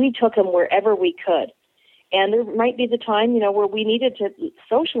 And we took him wherever we could. And there might be the time, where we needed to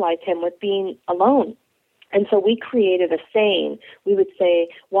socialize him with being alone. And so we created a saying. We would say,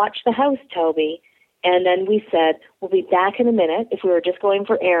 "Watch the house, Toby." And then we said, "We'll be back in a minute," if we were just going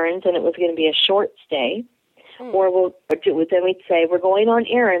for errands and it was going to be a short stay. Or then we'd say, "We're going on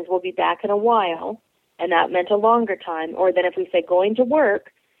errands, we'll be back in a while," and that meant a longer time. Or then if we said, "Going to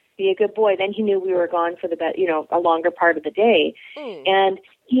work, be a good boy," then he knew we were gone for a longer part of the day. And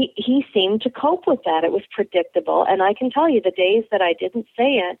he seemed to cope with that. It was predictable. And I can tell you, the days that I didn't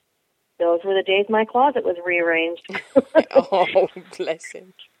say it, those were the days my closet was rearranged. Oh, bless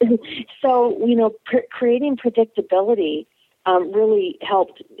him. So, creating predictability really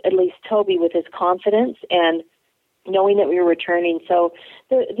helped at least Toby with his confidence and knowing that we were returning. So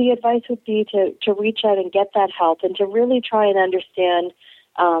the advice would be to reach out and get that help and to really try and understand,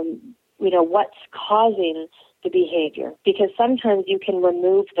 what's causing the behavior. Because sometimes you can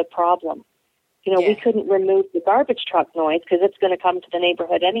remove the problem. We couldn't remove the garbage truck noise because it's going to come to the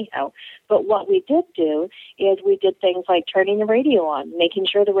neighborhood anyhow. But what we did do is we did things like turning the radio on, making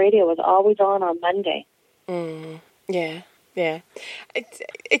sure the radio was always on Monday. Yeah. Yeah,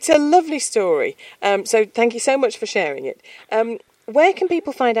 it's a lovely story. So thank you so much for sharing it. Where can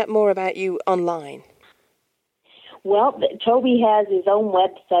people find out more about you online? Well, Toby has his own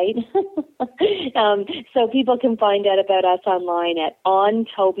website, so people can find out about us online at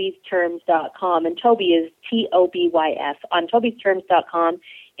ontobysterms.com, and Toby is Tobys, ontobysterms.com,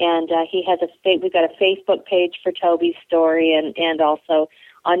 and he has we've got a Facebook page for Toby's story, and also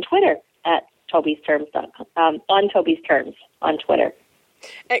on Twitter at TobysTerms.com, on Toby's Terms on Twitter.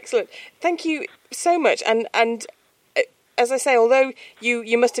 Excellent. Thank you so much. And as I say, although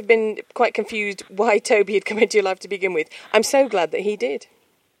you must have been quite confused why Toby had come into your life to begin with, I'm so glad that he did.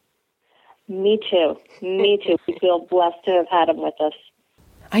 Me too. We feel blessed to have had him with us.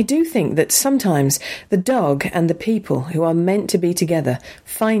 I do think that sometimes the dog and the people who are meant to be together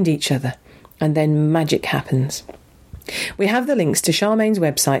find each other, and then magic happens. We have the links to Charmaine's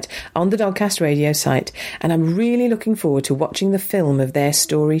website on the Dogcast Radio site, and I'm really looking forward to watching the film of their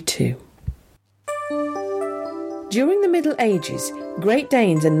story too. During the Middle Ages, Great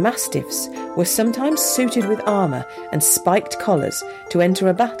Danes and Mastiffs were sometimes suited with armour and spiked collars to enter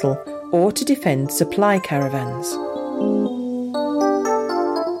a battle or to defend supply caravans.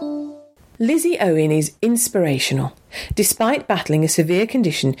 Lizzie Owen is inspirational. Despite battling a severe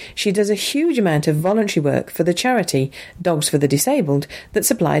condition, she does a huge amount of voluntary work for the charity Dogs for the Disabled that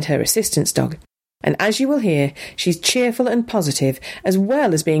supplied her assistance dog. And as you will hear, she's cheerful and positive, as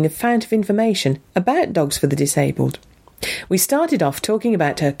well as being a fount of information about Dogs for the Disabled. We started off talking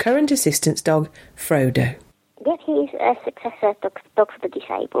about her current assistance dog, Frodo. Yes, he's a successor dog for the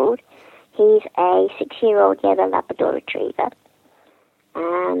disabled. He's a 6-year-old yellow Labrador Retriever.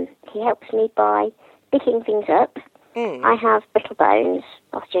 He helps me by picking things up. I have brittle bones,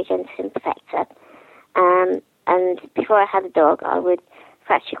 osteogenesis imperfecta. And before I had a dog, I would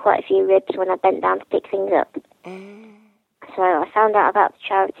fracture quite a few ribs when I bent down to pick things up. So I found out about the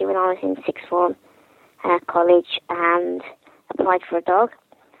charity when I was in sixth form college and applied for a dog.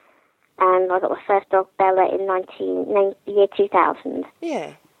 And I got my first dog, Bella, in the year 2000.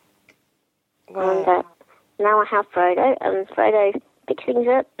 Yeah. Wow. And now I have Frodo, and Frodo picks things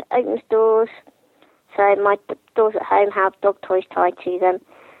up, opens doors. So my doors at home have dog toys tied to them,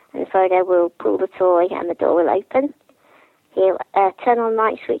 and Frodo will pull the toy and the door will open. He'll turn on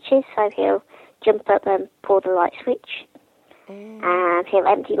light switches, so he'll jump up and pull the light switch. And he'll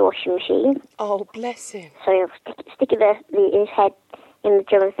empty the washing machine. Oh, bless him. So he'll stick his head in the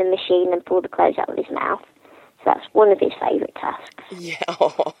drum of the machine and pull the clothes out of his mouth. So that's one of his favourite tasks. Yeah.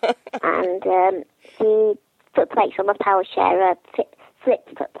 And the foot plates on my power chair are flip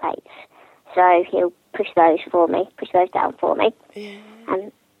foot plates. So he'll push those down for me. Yeah.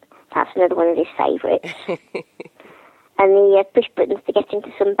 And that's another one of his favourites. And the push buttons to get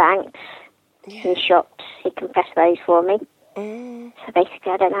into some banks and shops, he can press those for me. So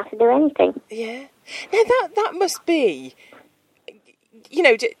basically I don't have to do anything. Yeah. Now that must be, you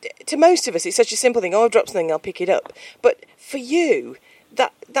know, to most of us it's such a simple thing. Oh, I've dropped something, I'll pick it up. But for you,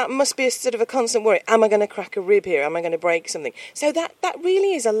 that must be a sort of a constant worry. Am I going to crack a rib here? Am I going to break something? So that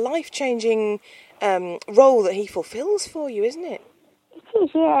really is a life-changing role that he fulfills for you, isn't it? It is,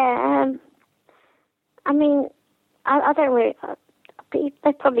 yeah. I mean, I don't really...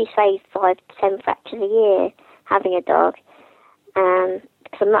 They probably say 5 to 10 fractures a year having a dog.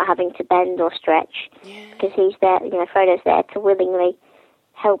 Because I'm not having to bend or stretch. Because he's there, you know, Frodo's there to willingly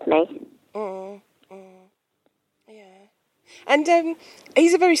help me. Yeah. And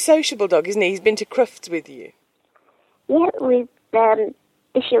he's a very sociable dog, isn't he? He's been to Crufts with you. Yeah,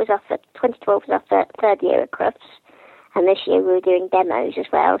 this year was our 2012 was our third year at Crufts. And this year we were doing demos as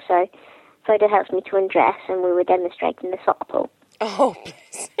well. So Frodo helps me to undress and we were demonstrating the sock pull. Oh,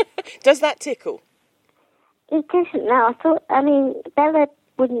 bless. Does that tickle? It doesn't, no. Bella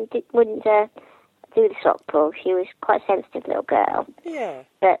wouldn't do the sock pull. She was quite a sensitive little girl. Yeah.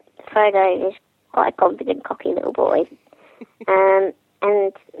 But Frodo is quite a confident, cocky little boy. And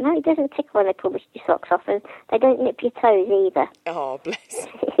no, it doesn't tickle when they pull your socks off, and they don't nip your toes either. Oh, bless.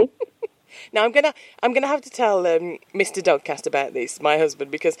 Now I'm gonna have to tell Mr. Dogcast about this, my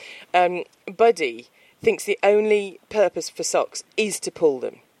husband, because Buddy thinks the only purpose for socks is to pull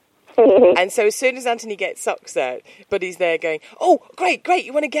them. And so as soon as Anthony gets socks out, Buddy's there going, oh, great,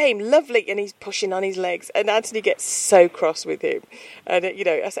 you won a game, lovely, and he's pushing on his legs, and Anthony gets so cross with him. And, you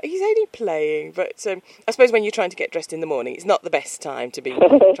know, I say, he's only playing, but I suppose when you're trying to get dressed in the morning, it's not the best time to be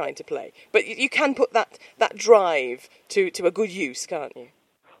trying to play. But you can put that drive to a good use, can't you?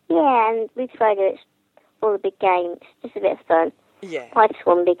 Yeah, and with Frodo, it's all a big game. It's just a bit of fun. Yeah. I just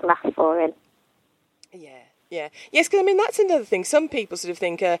one big laugh for him. Yeah. Yes, because, I mean, that's another thing. Some people sort of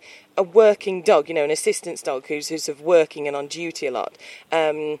think a working dog, you know, an assistance dog who's sort of working and on duty a lot,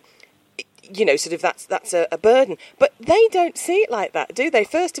 you know, sort of that's a burden. But they don't see it like that, do they?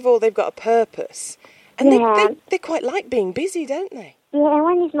 First of all, they've got a purpose. And they quite like being busy, don't they? Yeah,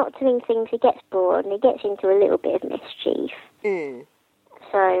 when he's not doing things, he gets bored and he gets into a little bit of mischief.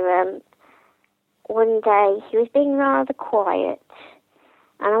 So one day he was being rather quiet,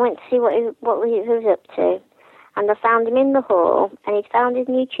 and I went to see what he was up to. And I found him in the hall, and he'd found his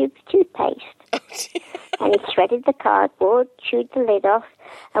new tube of toothpaste. Oh, dear. And he'd shredded the cardboard, chewed the lid off,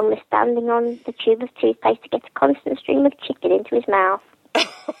 and was standing on the tube of toothpaste to get a constant stream of chicken into his mouth.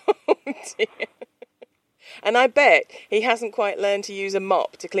 Oh, dear. And I bet he hasn't quite learned to use a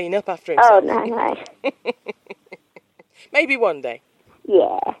mop to clean up after himself. Oh, no. Maybe one day.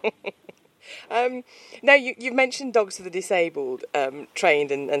 Yeah. Now, you've mentioned Dogs for the Disabled,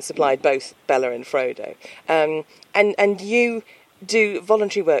 trained and supplied both Bella and Frodo. And you do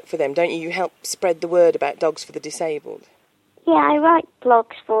voluntary work for them, don't you? You help spread the word about Dogs for the Disabled. Yeah, I write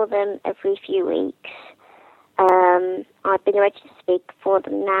blogs for them every few weeks. I've been ready to speak for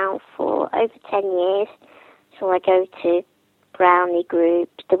them now for over 10 years. So I go to Brownie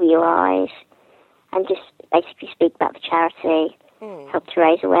groups, WIs, and just basically speak about the charity. Help to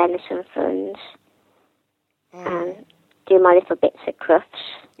raise awareness and funds, and do my little bits at Crufts.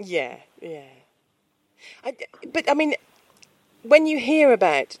 Yeah. But, I mean, when you hear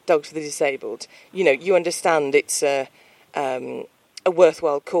about Dogs for the Disabled, you know, you understand it's a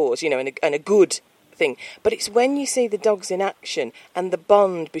worthwhile cause, you know, and a good thing. But it's when you see the dogs in action and the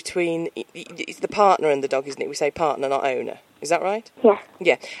bond between, it's the partner and the dog, isn't it? We say partner, not owner. Is that right? Yeah.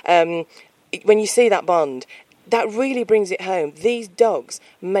 Yeah. When you see that bond, that really brings it home. These dogs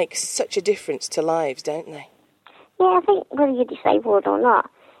make such a difference to lives, don't they? Yeah, I think whether you're disabled or not,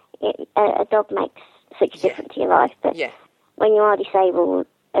 a dog makes such a difference to your life. But when you are disabled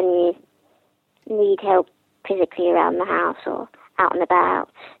and you need help physically around the house or out and about,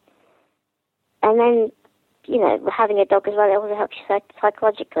 and then, you know, having a dog as well, it also helps you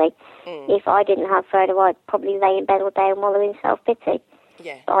psychologically. If I didn't have Frodo, I'd probably lay in bed all day and wallow in self-pity.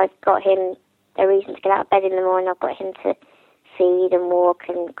 Yeah. But I've got him a reason to get out of bed in the morning. I've got him to feed and walk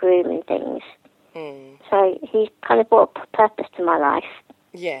and groom and things. So he's kind of brought a purpose to my life.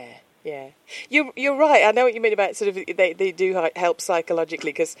 Yeah. You're right. I know what you mean about sort of they do help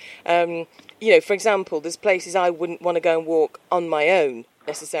psychologically because, you know, for example, there's places I wouldn't want to go and walk on my own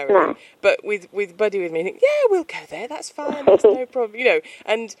necessarily. No. But with Buddy with me, I think, yeah, we'll go there. That's fine. That's no problem. You know,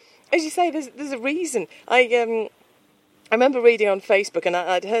 and as you say, there's a reason. I remember reading on Facebook, and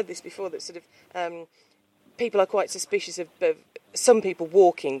I'd heard this before, that sort of people are quite suspicious of some people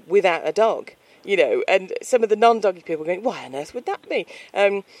walking without a dog, you know, and some of the non-doggy people going, why on earth would that be?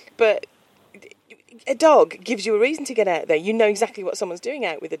 But a dog gives you a reason to get out there. You know exactly what someone's doing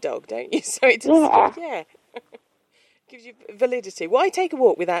out with a dog, don't you? So it just, yeah. Gives you validity. Why take a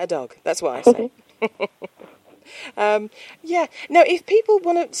walk without a dog? That's what I say. Yeah. Now, if people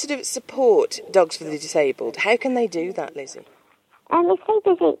want to sort of support Dogs for the Disabled, how can they do that, Lizzie? If they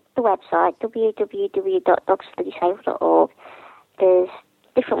visit the website, www.dogsforthedisabled.org, there's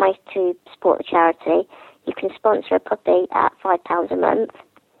different ways to support the charity. You can sponsor a puppy at £5 a month.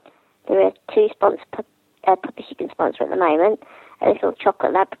 There are 2 puppies you can sponsor at the moment. A little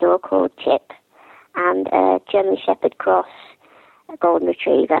chocolate Labrador called Chip and a German Shepherd Cross, a Golden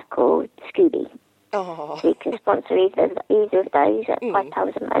Retriever called Scooby. Oh. So you can sponsor either of those at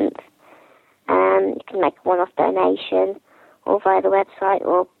 £5 a month. You can make a one-off donation or via the website,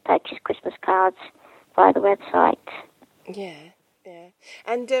 or purchase Christmas cards via the website. Yeah, yeah.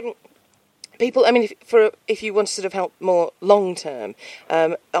 And people, I mean, if you want to sort of help more long-term,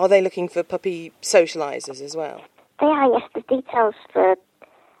 are they looking for puppy socialisers as well? They are, yes. The details for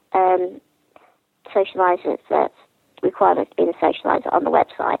socialisers that require them to be a socialiser on the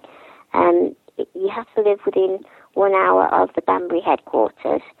website. You have to live within 1 hour of the Banbury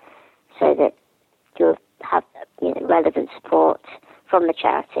headquarters so that you'll have relevant support from the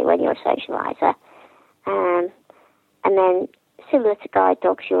charity when you're a socialiser. And then, similar to guide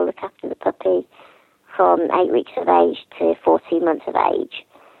dogs, you'll look after the puppy from 8 weeks of age to 14 months of age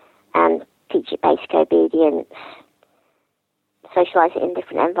and teach it basic obedience, socialise it in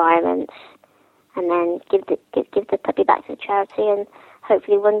different environments, and then give the puppy back to the charity, and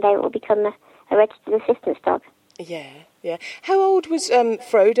hopefully one day it will become a registered assistance dog. Yeah, yeah. How old was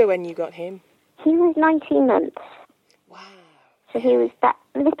Frodo when you got him? He was 19 months. Wow. So he was that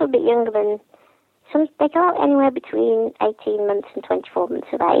a little bit younger than some. They go out anywhere between 18 months and 24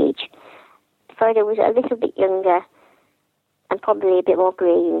 months of age. Frodo was a little bit younger and probably a bit more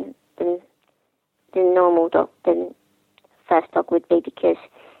green than normal dog, than first dog would be, because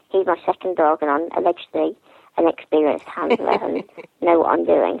he's my second dog and I'm allegedly an experienced handler and know what I'm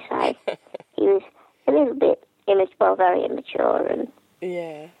doing. So he was a little bit immature, very immature. And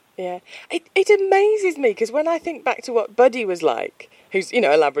yeah. Yeah, it amazes me, because when I think back to what Buddy was like, who's,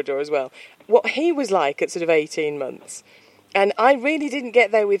 a Labrador as well, what he was like at sort of 18 months, and I really didn't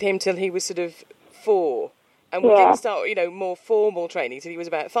get there with him till he was sort of 4, and we didn't start, more formal training till he was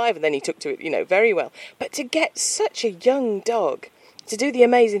about 5, and then he took to it, very well. But to get such a young dog to do the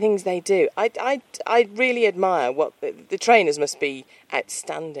amazing things they do, I really admire what the trainers must be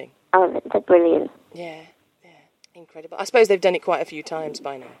outstanding. Oh, they're brilliant. Yeah. Incredible. I suppose they've done it quite a few times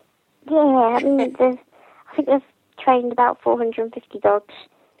by now. Yeah, I mean, I think they've trained about 450 dogs.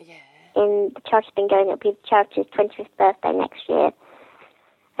 Yeah. The charity's been going up. The charity's 25th birthday next year.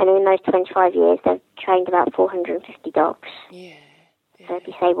 And in those 25 years, they've trained about 450 dogs. Yeah. So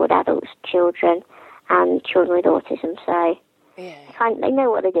disabled adults, children, and children with autism. So they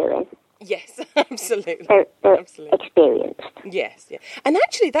know what they're doing. Yes, absolutely. They're absolutely experienced. Yes, yeah. And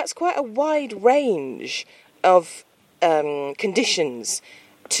actually, that's quite a wide range of conditions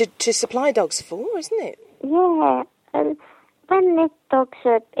to supply dogs for, isn't it? Yeah. When the dogs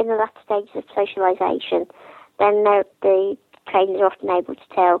are in the latter stages of socialisation, then the trainers are often able to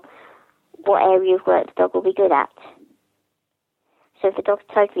tell what area of work the dog will be good at. So if the dog's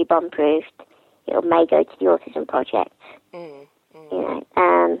totally bomb-proofed, it may go to the autism project.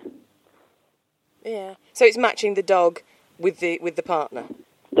 Yeah. So it's matching the dog with the partner.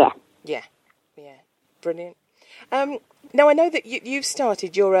 Yeah. Yeah. Brilliant. Now, I know that you've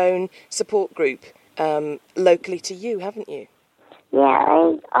started your own support group locally to you, haven't you?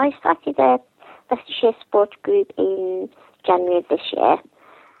 Yeah, I started a Leicestershire support group in January of this year.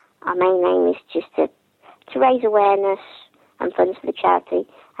 Our main aim is just to raise awareness and funds for the charity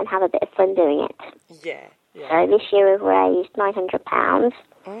and have a bit of fun doing it. Yeah. So this year we've raised £900.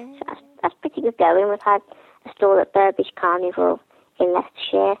 So that's pretty good going. We've had a stall at Burbage Carnival in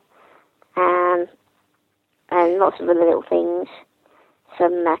Leicestershire. And lots of other little things,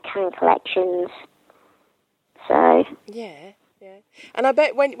 some can collections. So yeah. And I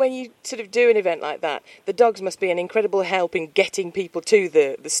bet when you sort of do an event like that, the dogs must be an incredible help in getting people to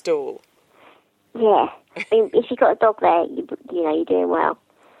the stall. Yeah, I mean, if you've got a dog there, you're doing well.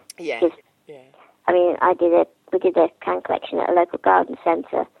 Yeah. I mean, we did a can collection at a local garden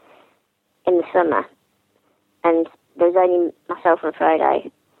centre in the summer, and there was only myself and Frodo,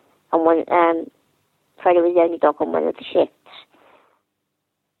 and one. Frodo was the only dog on one of the shifts,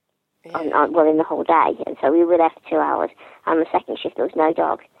 in the whole day. And so we were there for 2 hours. And the second shift, there was no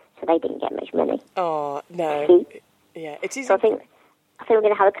dog, so they didn't get much money. Oh, no. Yeah, it is. So I think we're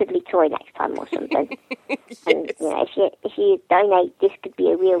going to have a cuddly toy next time or something. Yes. And if you donate, this could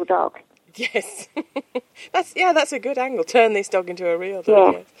be a real dog. Yes, that's a good angle. Turn this dog into a real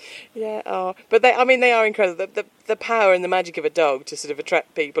dog. Yeah. Yes. Yeah. Oh, but they are incredible. The power and the magic of a dog to sort of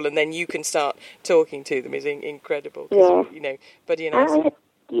attract people, and then you can start talking to them is incredible. Yeah. But And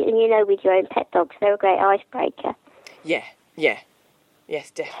with your own pet dogs, they're a great icebreaker. Yeah.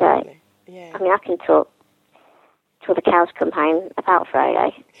 Yes, definitely. So, Yeah. I mean, I can talk till the cows come home about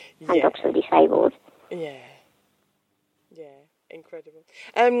Frodo and dogs for the disabled. Yeah. Incredible.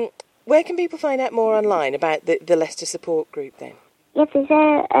 Where can people find out more online about the Leicester Support Group then? Yes, there's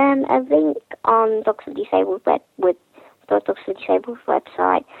a link on Dogs for the Disabled with Dogs for the Disabled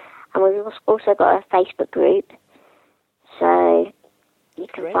website, and we've also got a Facebook group, so you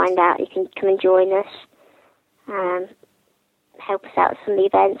can find out. You can come and join us, help us out at some of the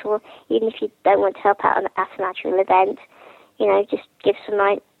events, or even if you don't want to help out at an actual event, just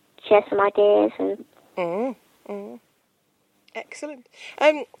share some ideas and. Excellent.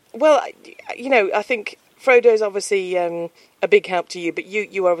 Well, I think Frodo's obviously a big help to you, but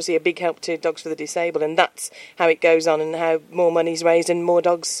you are obviously a big help to Dogs for the Disabled, and that's how it goes on, and how more money's raised and more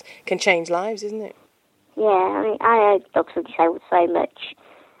dogs can change lives, isn't it? Yeah, I mean, I owe Dogs for the Disabled so much.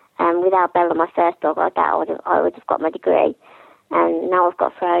 Without Bella, my first dog, I would have got my degree, and now I've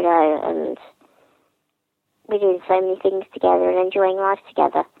got Frodo, and we're doing so many things together and enjoying life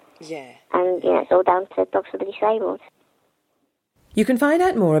together. Yeah. And it's all down to Dogs for the Disabled. You can find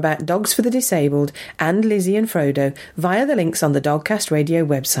out more about Dogs for the Disabled and Lizzie and Frodo via the links on the Dogcast Radio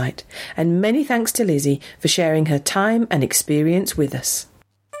website. And many thanks to Lizzie for sharing her time and experience with us.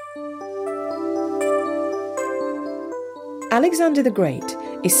 Alexander the Great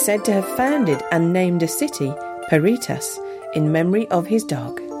is said to have founded and named a city, Peritas, in memory of his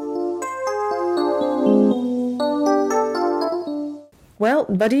dog. Well,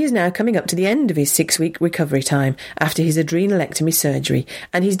 Buddy is now coming up to the end of his 6-week recovery time after his adrenalectomy surgery,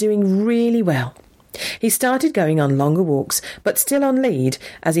 and he's doing really well. He started going on longer walks, but still on lead,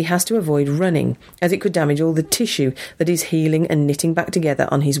 as he has to avoid running, as it could damage all the tissue that is healing and knitting back together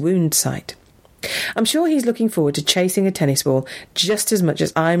on his wound site. I'm sure he's looking forward to chasing a tennis ball just as much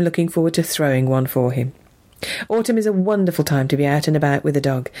as I'm looking forward to throwing one for him. Autumn is a wonderful time to be out and about with a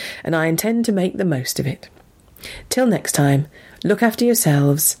dog, and I intend to make the most of it. Till next time, look after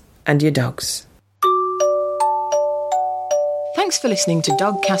yourselves and your dogs. Thanks for listening to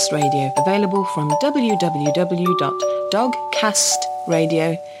Dogcast Radio, available from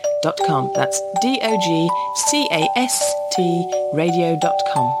www.dogcastradio.com. That's DOGCAST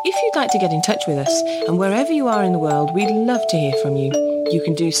radio.com. If you'd like to get in touch with us, and wherever you are in the world, we'd love to hear from you. You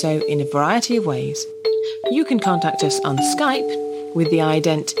can do so in a variety of ways. You can contact us on Skype with the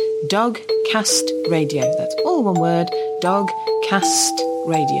ident Dogcast Radio. That's all one word, Dogcast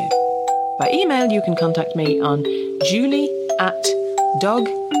Radio. By email, you can contact me on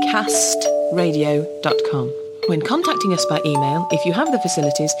julie@dogcastradio.com. When contacting us by email, if you have the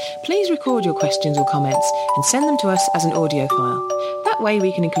facilities, please record your questions or comments and send them to us as an audio file. That way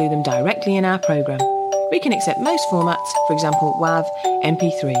we can include them directly in our programme. We can accept most formats, for example WAV,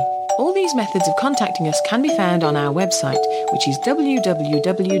 MP3. All these methods of contacting us can be found on our website, which is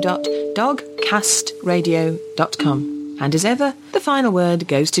www.dogcastradio.com. And as ever, the final word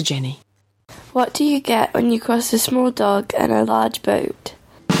goes to Jenny. What do you get when you cross a small dog and a large boat?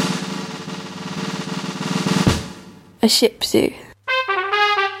 A Shih Tzu.